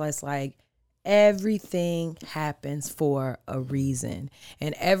is like everything happens for a reason,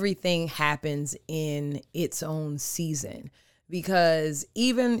 and everything happens in its own season. Because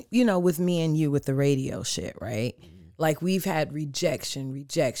even, you know, with me and you with the radio shit, right? Like, we've had rejection.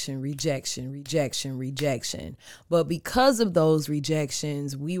 But because of those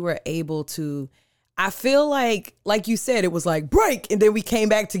rejections, we were able to, I feel like you said, it was like break. And then we came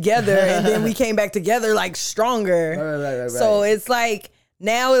back together, and then we came back together like stronger. Right. So it's like,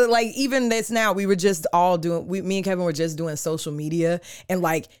 now, like, even this now, we were just all doing, me and Kevin were just doing social media, and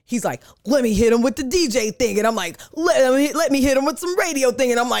like, he's like, let me hit him with the DJ thing. And I'm like, let me hit him with some radio thing.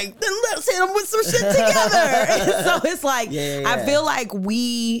 And I'm like, then let's hit him with some shit together. And so it's like, I feel like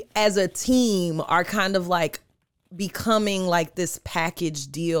we as a team are kind of like becoming like this package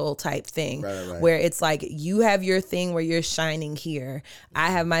deal type thing, where it's like, you have your thing where you're shining here.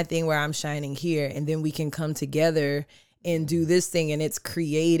 I have my thing where I'm shining here. And then we can come together and do this thing, and it's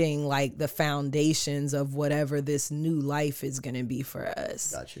creating like the foundations of whatever this new life is going to be for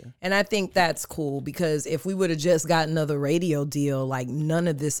us. Gotcha. And I think that's cool, because if we would have just got another radio deal, like, none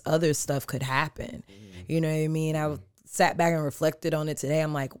of this other stuff could happen. You know what I mean? I sat back and reflected on it today.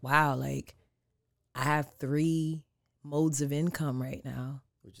 I'm like, wow, like, I have 3 modes of income right now.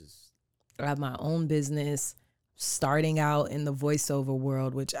 I have my own business, starting out in the voiceover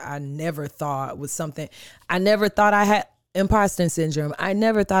world, which I never thought was something. I never thought I had imposter syndrome. I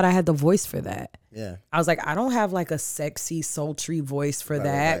never thought I had the voice for that. Yeah. I was like, I don't have like a sexy, sultry voice for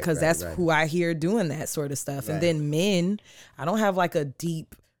that because that's who I hear doing that sort of stuff. And then men, I don't have like a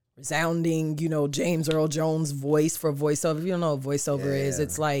deep, resounding, James Earl Jones voice for voiceover. If you don't know what voiceover is,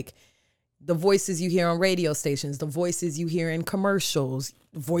 it's like the voices you hear on radio stations, the voices you hear in commercials,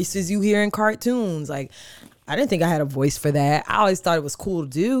 voices you hear in cartoons. Like, I didn't think I had a voice for that. I always thought it was cool to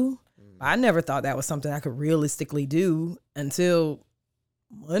do. I never thought that was something I could realistically do until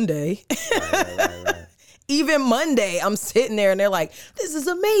Monday. Right. Even Monday, I'm sitting there and they're like, this is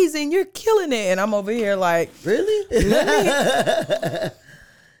amazing. You're killing it. And I'm over here like, really?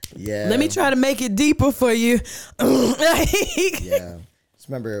 Yeah. Let me try to make it deeper for you. Yeah. Just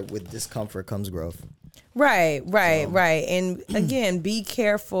remember, with discomfort comes growth. Right. And again, be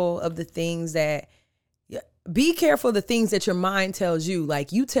careful of the things that your mind tells you.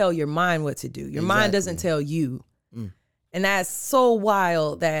 Like, you tell your mind what to do. Your mind doesn't tell you. And that's so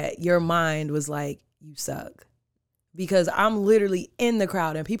wild that your mind was like, you suck. Because I'm literally in the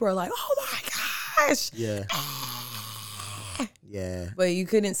crowd and people are like, oh my gosh. Yeah. Yeah. But you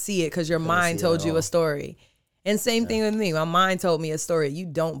couldn't see it because your mind told you a story. And same thing with me. My mind told me a story. You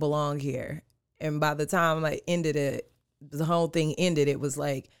don't belong here. And by the time I ended it, the whole thing ended, it was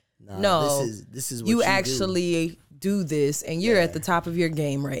like, no, this is what you actually do this, and you're at the top of your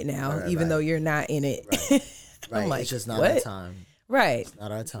game right now, even though you're not in it. Right. I'm like, it's just not our time. Right. It's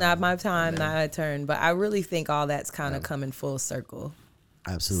not our time. Not my time, not our turn. But I really think all that's kind of coming full circle.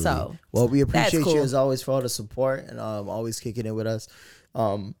 Absolutely. So, well, we appreciate cool. you as always for all the support and always kicking it with us.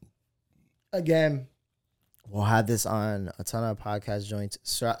 Again, we'll have this on a ton of podcast joints.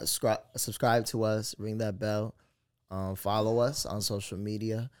 Subscribe to us, ring that bell, follow us on social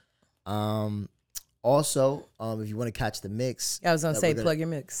media. Also, if you want to catch the mix, I was gonna say plug your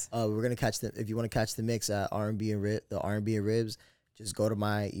mix. We're gonna catch if you want to catch the mix at R&B and Ribs, just go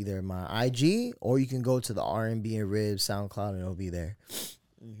to either my IG or you can go to the R&B and Ribs SoundCloud and it'll be there.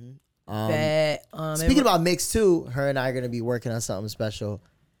 Speaking about mix too, her and I are gonna be working on something special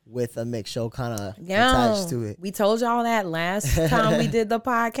with a mix show kind of attached to it. We told y'all that last time we did the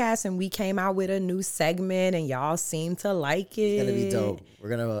podcast, and we came out with a new segment, and y'all seem to like it. It's gonna be dope. We're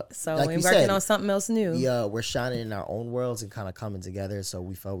gonna we're working on something else new. We're shining in our own worlds and kind of coming together, so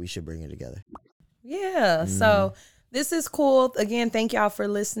we felt we should bring it together. Yeah. So this is cool. Again, thank y'all for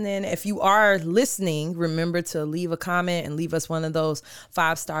listening. If you are listening, remember to leave a comment and leave us one of those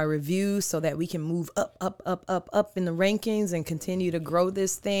 5-star reviews so that we can move up in the rankings and continue to grow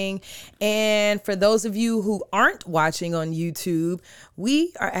this thing. And for those of you who aren't watching on YouTube,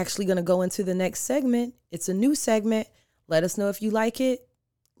 we are actually going to go into the next segment. It's a new segment. Let us know if you like it.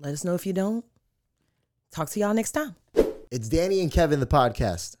 Let us know if you don't. Talk to y'all next time. It's Danny and Kevin, the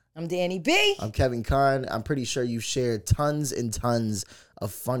podcast. I'm Danny B. I'm Kevin Khan. I'm pretty sure you've shared tons and tons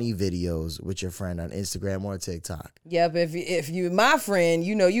of funny videos with your friend on Instagram or TikTok. Yep, if you're my friend,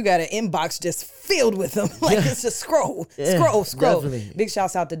 you got an inbox just filled with them. It's just scroll. Definitely. Big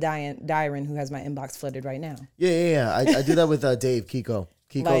shouts out to Dyron, who has my inbox flooded right now. Yeah. I do that with Dave, Kiko.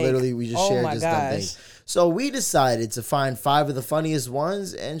 Literally, we just shared just dumb things. So we decided to find 5 of the funniest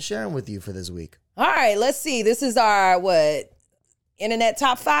ones and share them with you for this week. All right, let's see. This is our, Internet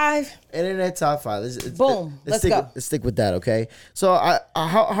top 5? Internet top 5. Boom. Let's go. Let's stick with that, okay? So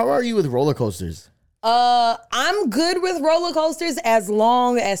how are you with roller coasters? I'm good with roller coasters as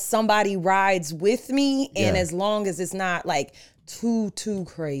long as somebody rides with me and as long as it's not like too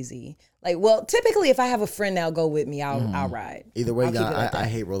crazy. Typically if I have a friend that'll go with me, I'll ride. Either way, I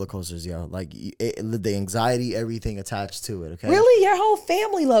hate roller coasters, yo. The anxiety, everything attached to it, okay? Really? Your whole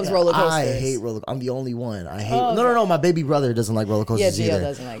family loves roller coasters? I hate I'm the only one. I hate No, my baby brother doesn't like roller coasters either. Yeah, Gio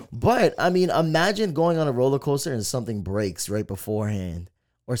doesn't like. But, imagine going on a roller coaster and something breaks right beforehand.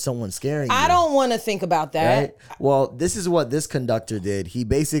 Or someone scaring you. I don't want to think about that. Right? Well, this is what this conductor did. He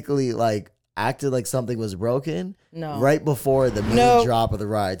basically, acted like something was broken right before the main drop of the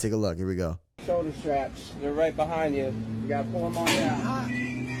ride. Take a look. Here we go. Shoulder straps. They're right behind you. You got to pull them on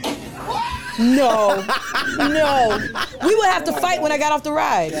down. No. We would have to fight when I got off the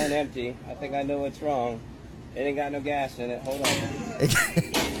ride. It's empty. I think I know what's wrong. It ain't got no gas in it. Hold on.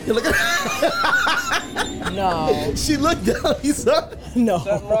 You look at No. She looked down. You saw No.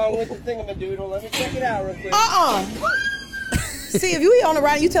 Something wrong with the thingamadoodle. Let me check it out real quick. See, if you on the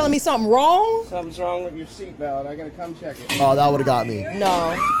ride and you telling me something wrong? Something's wrong with your seatbelt. I gotta come check it. Oh, that would have got me.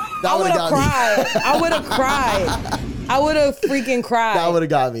 No. I would have cried. I would have cried. I would have freaking cried. That would have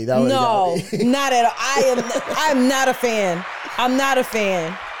got me. That would have got me. Not at all. I'm not a fan. I'm not a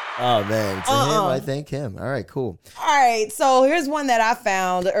fan. Oh, man. To him, I thank him. All right, cool. All right. So here's one that I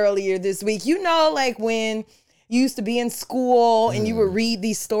found earlier this week. When you used to be in school and you would read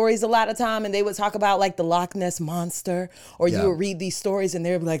these stories a lot of time, and they would talk about like the Loch Ness Monster, or you would read these stories and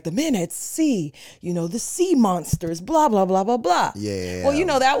they'd be like, the men at sea, you know, the sea monsters, blah, blah, blah, blah, blah. Yeah. Well, you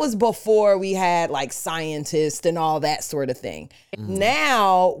know, that was before we had like scientists and all that sort of thing.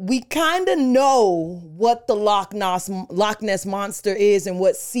 Now we kind of know what the Loch Ness Monster is and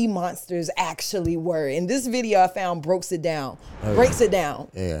what sea monsters actually were. And this video I found breaks it down.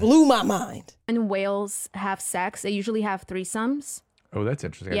 Blew my mind. When whales have sex, they usually have threesomes. Oh, that's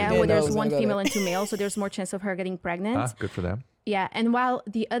interesting. Yeah, where there's one female and 2 males, so there's more chance of her getting pregnant. Good for them. Yeah, and while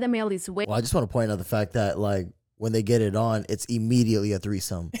the other male is Well, I just want to point out the fact that like when they get it on, it's immediately a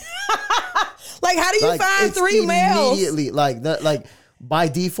threesome. Like, how do you find 3 males? Immediately, like by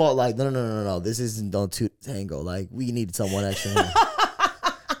default, like no. This isn't don't two tango. Like we need someone extra here.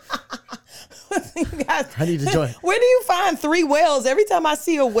 I need to join. Where do you find 3 whales? Every time I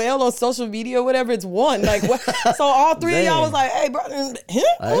see a whale on social media or whatever, it's one. Like, what? So all 3 of y'all was like, hey, bro.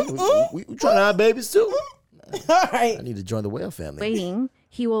 We trying to have babies too. All right. I need to join the whale family. Waiting,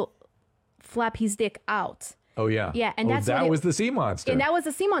 he will flap his dick out. Oh, yeah. Yeah, and that's that was the sea monster. And that was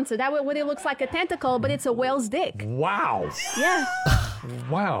the sea monster. That what it looks like a tentacle, but it's a whale's dick. Wow. Yeah.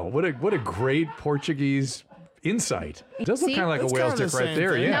 Wow. What a great Portuguese insight. It does look kind of like a whale's dick right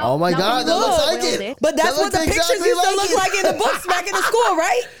there. thing. Yeah. No, Oh my not God, that the looks whale like it. dick. But that's That what the looks pictures exactly used to like look it. like in the books back in the school,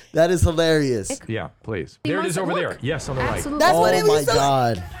 right? That is hilarious. Yeah, please. There it is over there. Yes, on the right. Absolutely. That's what Oh it my used to look.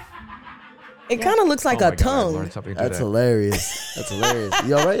 God. It kind of looks like Oh a my God, I tongue. learned something That's today. hilarious. That's hilarious.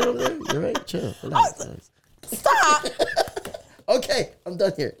 You all right over there? You all right? Chill. Relax. Stop. Okay, I'm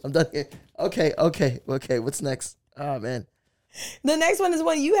done here. Okay. What's next? Oh man. The next one is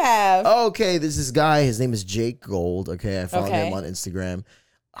one you have. Okay, there's this guy. His name is Jake Gold. Okay, I found Okay. him on Instagram.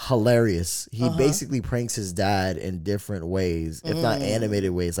 Hilarious. He basically pranks his dad in different ways, if not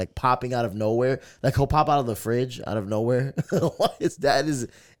animated ways, like popping out of nowhere. Like he'll pop out of the fridge out of nowhere while his dad is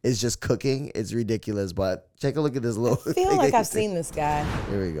just cooking. It's ridiculous, but take a look at this little. I feel like I've seen this guy.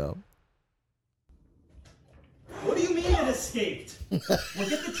 Here we go. What do you mean it escaped? Well,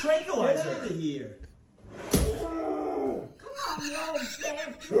 get the tranquilizer. Get out of here.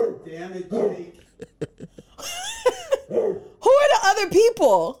 Damn it, Jake. Who are the other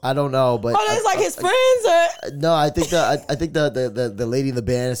people? I don't know, but Oh, that's like his friends or no, I think the lady in the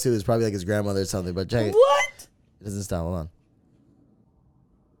band suit is probably like his grandmother or something. But check it. what? It doesn't stop. Hold on.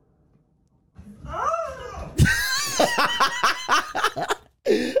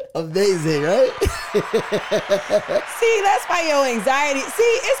 Amazing, right? See, that's why your anxiety. See,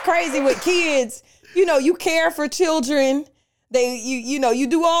 it's crazy with kids. You know, you care for children. You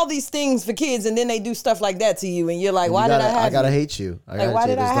do all these things for kids, and then they do stuff like that to you, and you're like, why did I have you? I gotta hate you. Why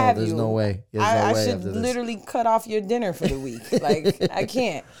did I have you? There's no way. I should literally cut off your dinner for the week. Like, I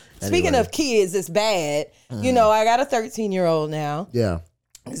can't. Speaking Anyway. of kids, it's bad. You know, I got a 13-year-old now. Yeah.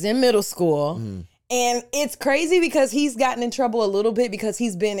 He's in middle school. And it's crazy because he's gotten in trouble a little bit because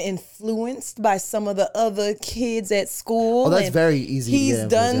he's been influenced by some of the other kids at school. Oh, that's and very easy to He's get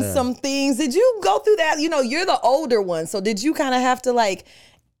done influenced, yeah. some things. Did you go through that? You know, you're the older one. So did you kind of have to, like,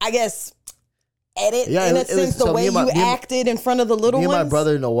 I guess, edit Yeah, in it a was- sense the so way me and my- you me and- acted in front of the little Me and ones? my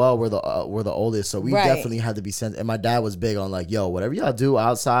brother Noel were the oldest, so we Right. definitely had to be sent. And my dad was big on like, yo, whatever y'all do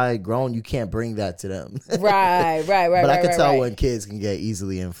outside, grown, you can't bring that to them. Right. But I could tell right. when kids can get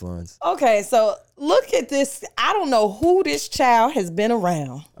easily influenced. Okay, so look at this. I don't know who this child has been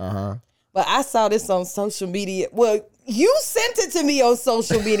around. But I saw this on social media. Well, you sent it to me on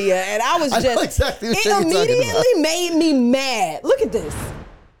social media, and I was I just know exactly what it you're talking immediately made me mad. Look at this.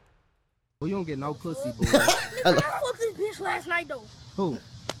 Well, you don't get no pussy, boy. I fucked this bitch last night though. Who?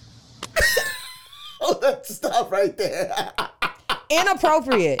 Oh, let's stop right there.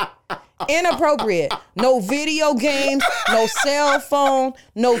 Inappropriate. No video games, no cell phone,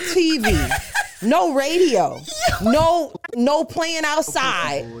 no TV, no radio, no playing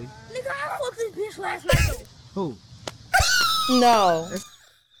outside. Boy. Nigga, I fucked this bitch last night though. Who? No.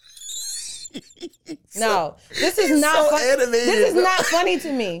 No. This is not so funny. animated. This is not funny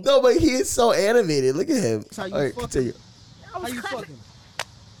to me. No, but he is so animated. Look at him. That's how you All right, fucking. continue. I How was you clapping. fucking?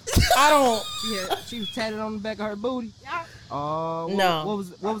 I don't She was tatted on the back of her booty. Yeah. No.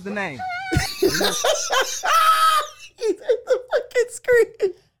 What was the name? He's at the fucking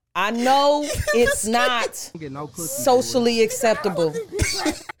screen. I know it's not Don't get no pussy. socially acceptable.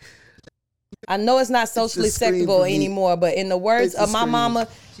 I know it's not socially It's the screen acceptable for me. anymore, but in the words It's the of my screen. mama,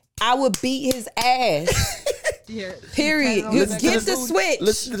 I would beat his ass. Period. You Listen to get the the booty. switch.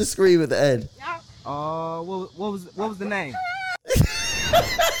 Listen to the scream at the end. What was the name?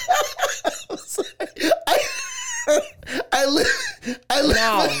 I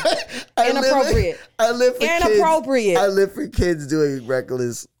Inappropriate. I live for Inappropriate. Kids. I live for kids doing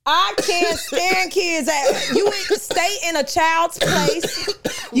reckless. I can't stand kids. You stay in a child's place.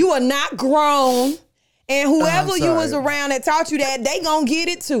 You are not grown. And whoever you was around that taught you that, they gonna get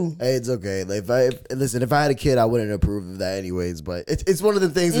it too. Hey, it's okay. Like if I had a kid, I wouldn't approve of that anyways. But it's one of the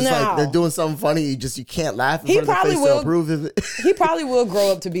things. It's like they're doing something funny. You can't laugh. He probably will approve of it. He probably will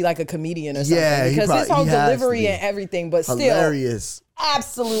grow up to be like a comedian or something. Yeah, because his whole delivery and everything. But still, hilarious.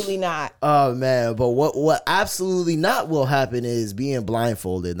 Absolutely not. Oh man, but what absolutely not will happen is being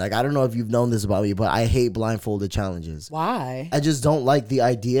blindfolded. Like, I don't know if you've known this about me, but I hate blindfolded challenges. Why? I just don't like the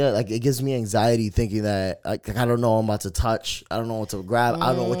idea. Like, it gives me anxiety thinking that like I don't know what I'm about to touch. I don't know what to grab. I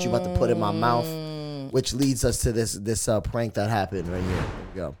don't know what you're about to put in my mouth, which leads us to this prank that happened right here. Here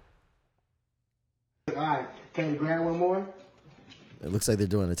we go. All right, can you grab one more? It looks like they're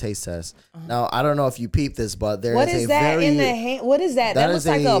doing a taste test. Now, I don't know if you peeped this, but there what is is a that very... in the hand? What is that? That looks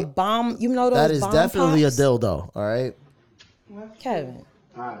like a bomb. You know those That is bomb definitely pops? a dildo, all right? Kevin.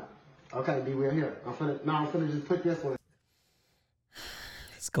 All right. Okay, be real here. I'm finna just put this one.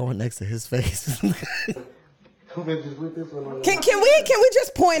 It's going next to his face. I'm finna just put this one on. Can we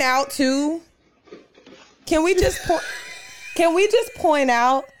just point out too? Can we just point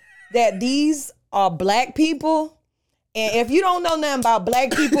out that these are black people? And if you don't know nothing about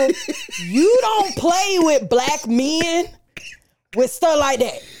black people, you don't play with black men with stuff like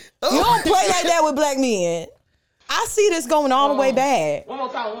that. You don't play like that with black men. I see this going all the way bad. One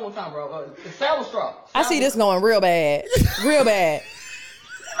more time, bro. The sour straw. I see this going real bad. Real bad.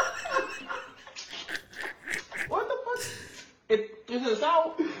 What the fuck? Is it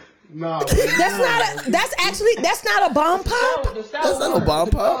sour? No. That's not a bomb pop. That's not a bomb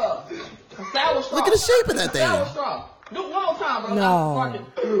pop. Sour straw. Look at the shape of that thing. Sour straw. Do it one more time, bro. No.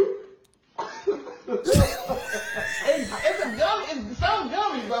 It's so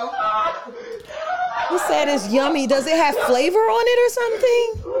gummy, bro. He said it's yummy. Does it have flavor on it or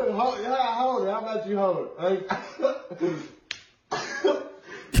something? Hold it. How about you hold it?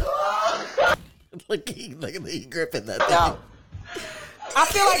 Look at he gripping that thing. No. I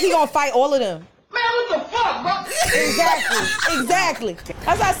feel like he gonna fight all of them. Man, what the fuck, bro? Exactly.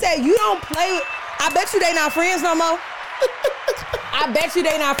 As I said, you don't play with... I bet you they not friends no more. I bet you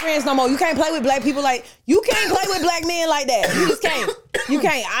they not friends no more. You can't play with black people like... You can't play with black men like that. You just can't. You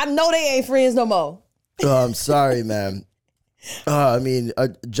can't. I know they ain't friends no more. Oh, I'm sorry, man. I mean,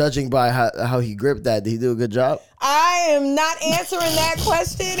 judging by how he gripped that, did he do a good job? I am not answering that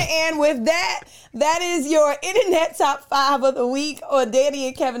question. And with that, that is your Internet Top 5 of the week on Danny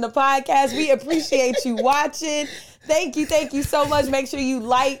and Kevin, the podcast. We appreciate you watching. Thank you so much. Make sure you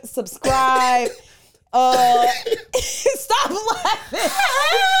like, subscribe. Stop laughing.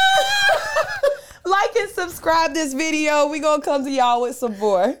 Like and subscribe this video. We gonna come to y'all with some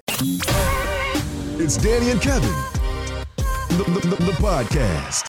more. It's Danny and Kevin, the podcast.